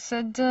crack. I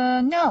said,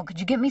 no, could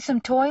you get me some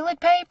toilet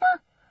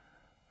paper?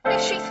 What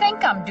does she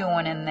think I'm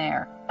doing in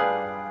there?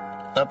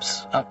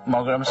 Oops.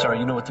 Margaret, I'm sorry.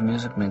 You know what the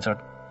music means. We're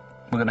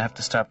going to have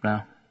to stop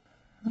now.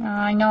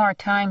 I know our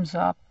time's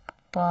up,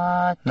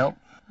 but... Nope.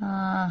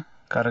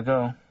 Gotta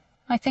go.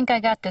 I think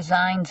I got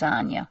designs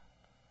on you.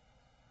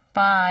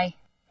 Bye.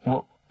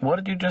 What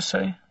did you just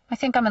say? I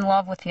think I'm in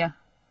love with you.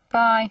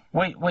 Bye.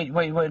 Wait.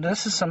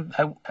 This is some...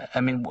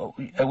 I mean,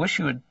 I wish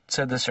you had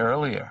said this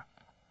earlier.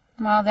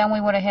 Well, then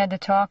we would have had to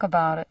talk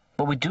about it.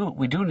 But we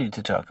do need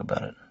to talk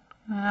about it.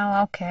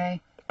 Well,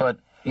 okay. But,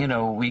 you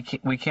know, we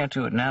can't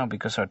do it now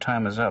because our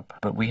time is up.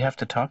 But we have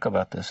to talk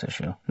about this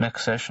issue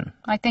next session.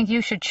 I think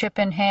you should chip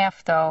in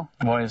half, though.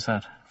 Why is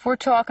that? If we're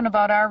talking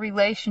about our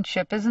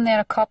relationship, isn't that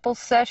a couples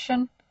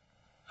session?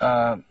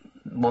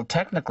 Well,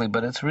 technically,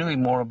 but it's really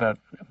more about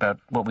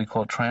what we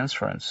call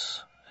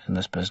transference in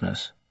this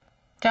business.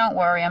 Don't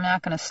worry, I'm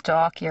not going to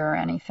stalk you or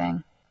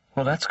anything.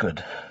 Well, that's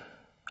good.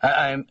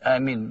 I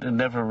mean, it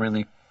never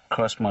really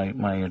crossed my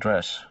mind.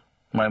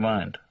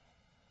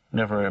 I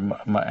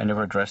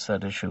never addressed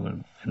that issue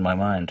in my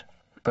mind.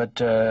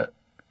 But I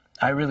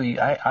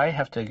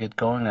have to get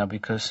going now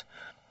because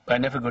I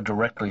never go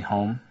directly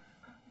home.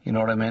 You know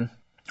what I mean?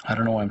 I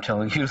don't know why I'm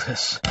telling you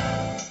this.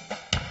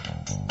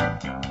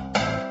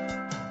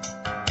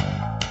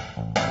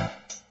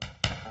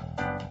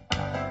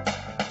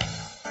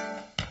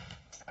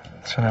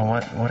 So now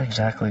what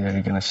exactly are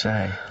you going to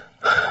say?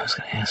 I was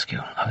going to ask you.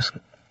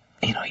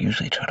 I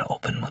usually try to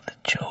open with a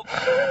joke.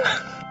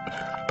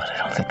 But I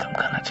don't think I'm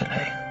going to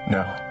today.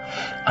 No.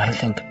 I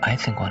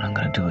think what I'm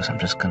going to do is I'm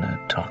just going to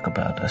talk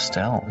about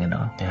Estelle, you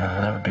know. Yeah,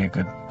 well, that would be a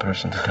good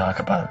person to talk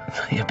about.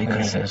 Yeah,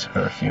 because it is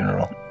her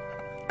funeral.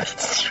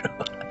 That's true.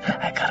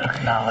 I got to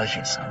acknowledge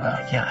it somehow.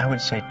 Yeah, I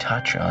would say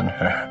touch on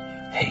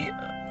her. Hey,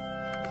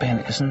 Ben,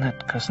 isn't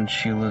that Cousin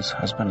Sheila's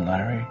husband,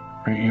 Larry?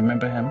 You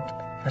remember him?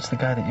 That's the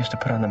guy that used to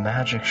put on the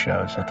magic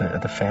shows at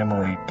the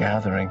family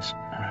gatherings.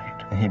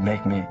 Right. And he'd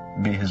make me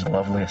be his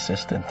lovely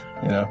assistant,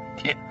 you know?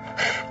 Yeah.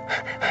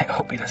 I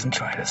hope he doesn't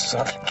try to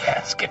saw the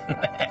casket in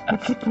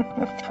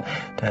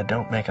half. Dad,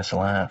 don't make us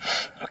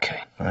laugh.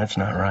 Okay. That's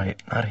not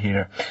right. Not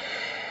here.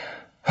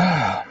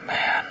 Oh,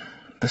 man.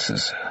 This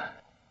is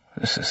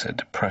a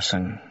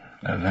depressing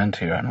event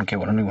here. I don't care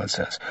what anyone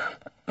says.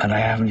 And I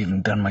haven't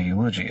even done my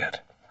eulogy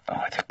yet. Oh,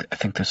 I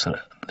think they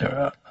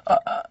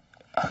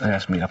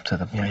asked me up to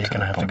the... Yeah, you're going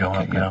to have to go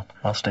up now.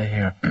 I'll stay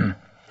here.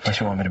 Unless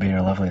you want me to be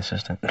your lovely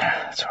assistant. Nah,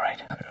 that's all right.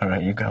 All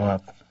right, you go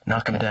up.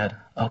 Knock him dead.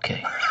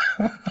 Okay.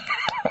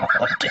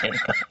 Okay.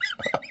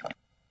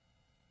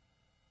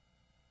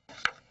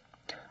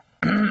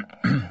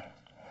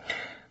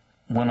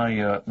 When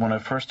I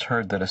first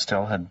heard that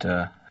Estelle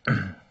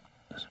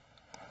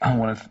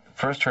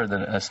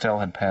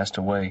had passed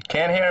away.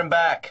 Can't hear him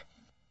back.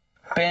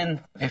 Ben,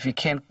 if you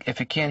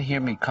can't hear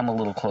me, come a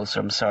little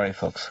closer. I'm sorry,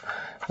 folks.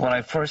 When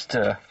I first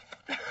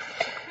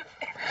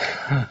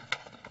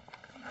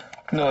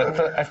No,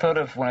 I thought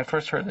of when I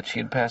first heard that she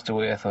had passed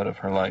away. I thought of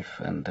her life,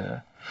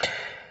 and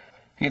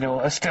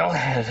Estelle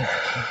had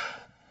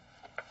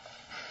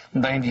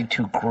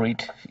 92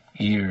 great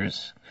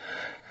years,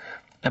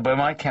 and by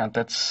my count,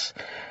 that's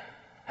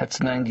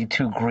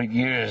 92 great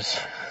years.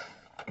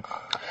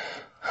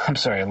 I'm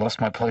sorry, I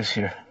lost my place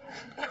here.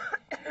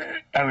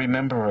 I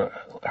remember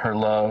her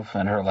love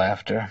and her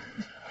laughter,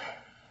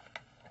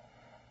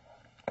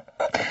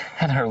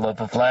 and her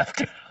love of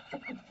laughter.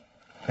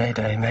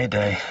 Mayday,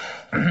 Mayday.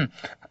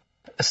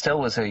 Estelle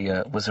was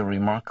a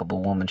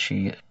remarkable woman.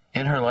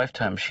 In her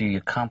lifetime, she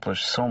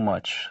accomplished so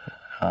much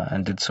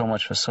and did so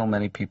much for so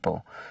many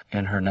people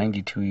in her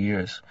 92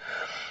 years,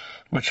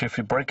 which, if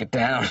you break it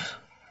down,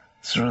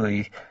 it's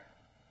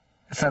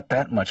not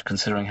that much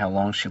considering how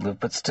long she lived,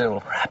 but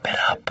still, wrap it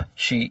up.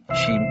 She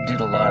did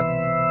a lot.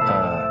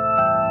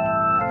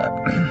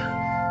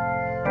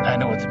 I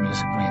know what the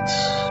music means.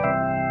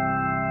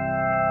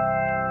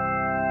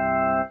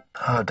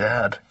 Oh,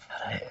 Dad.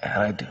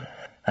 How'd I do?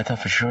 I thought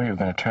for sure you were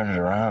going to turn it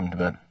around,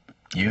 but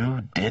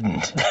you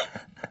didn't.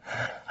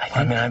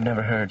 I mean, I've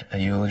never heard a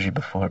eulogy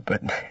before,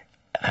 but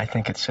I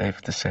think it's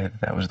safe to say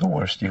that was the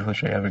worst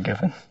eulogy ever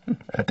given.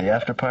 At the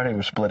after party,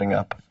 we're splitting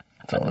up.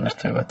 That's all there is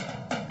to it.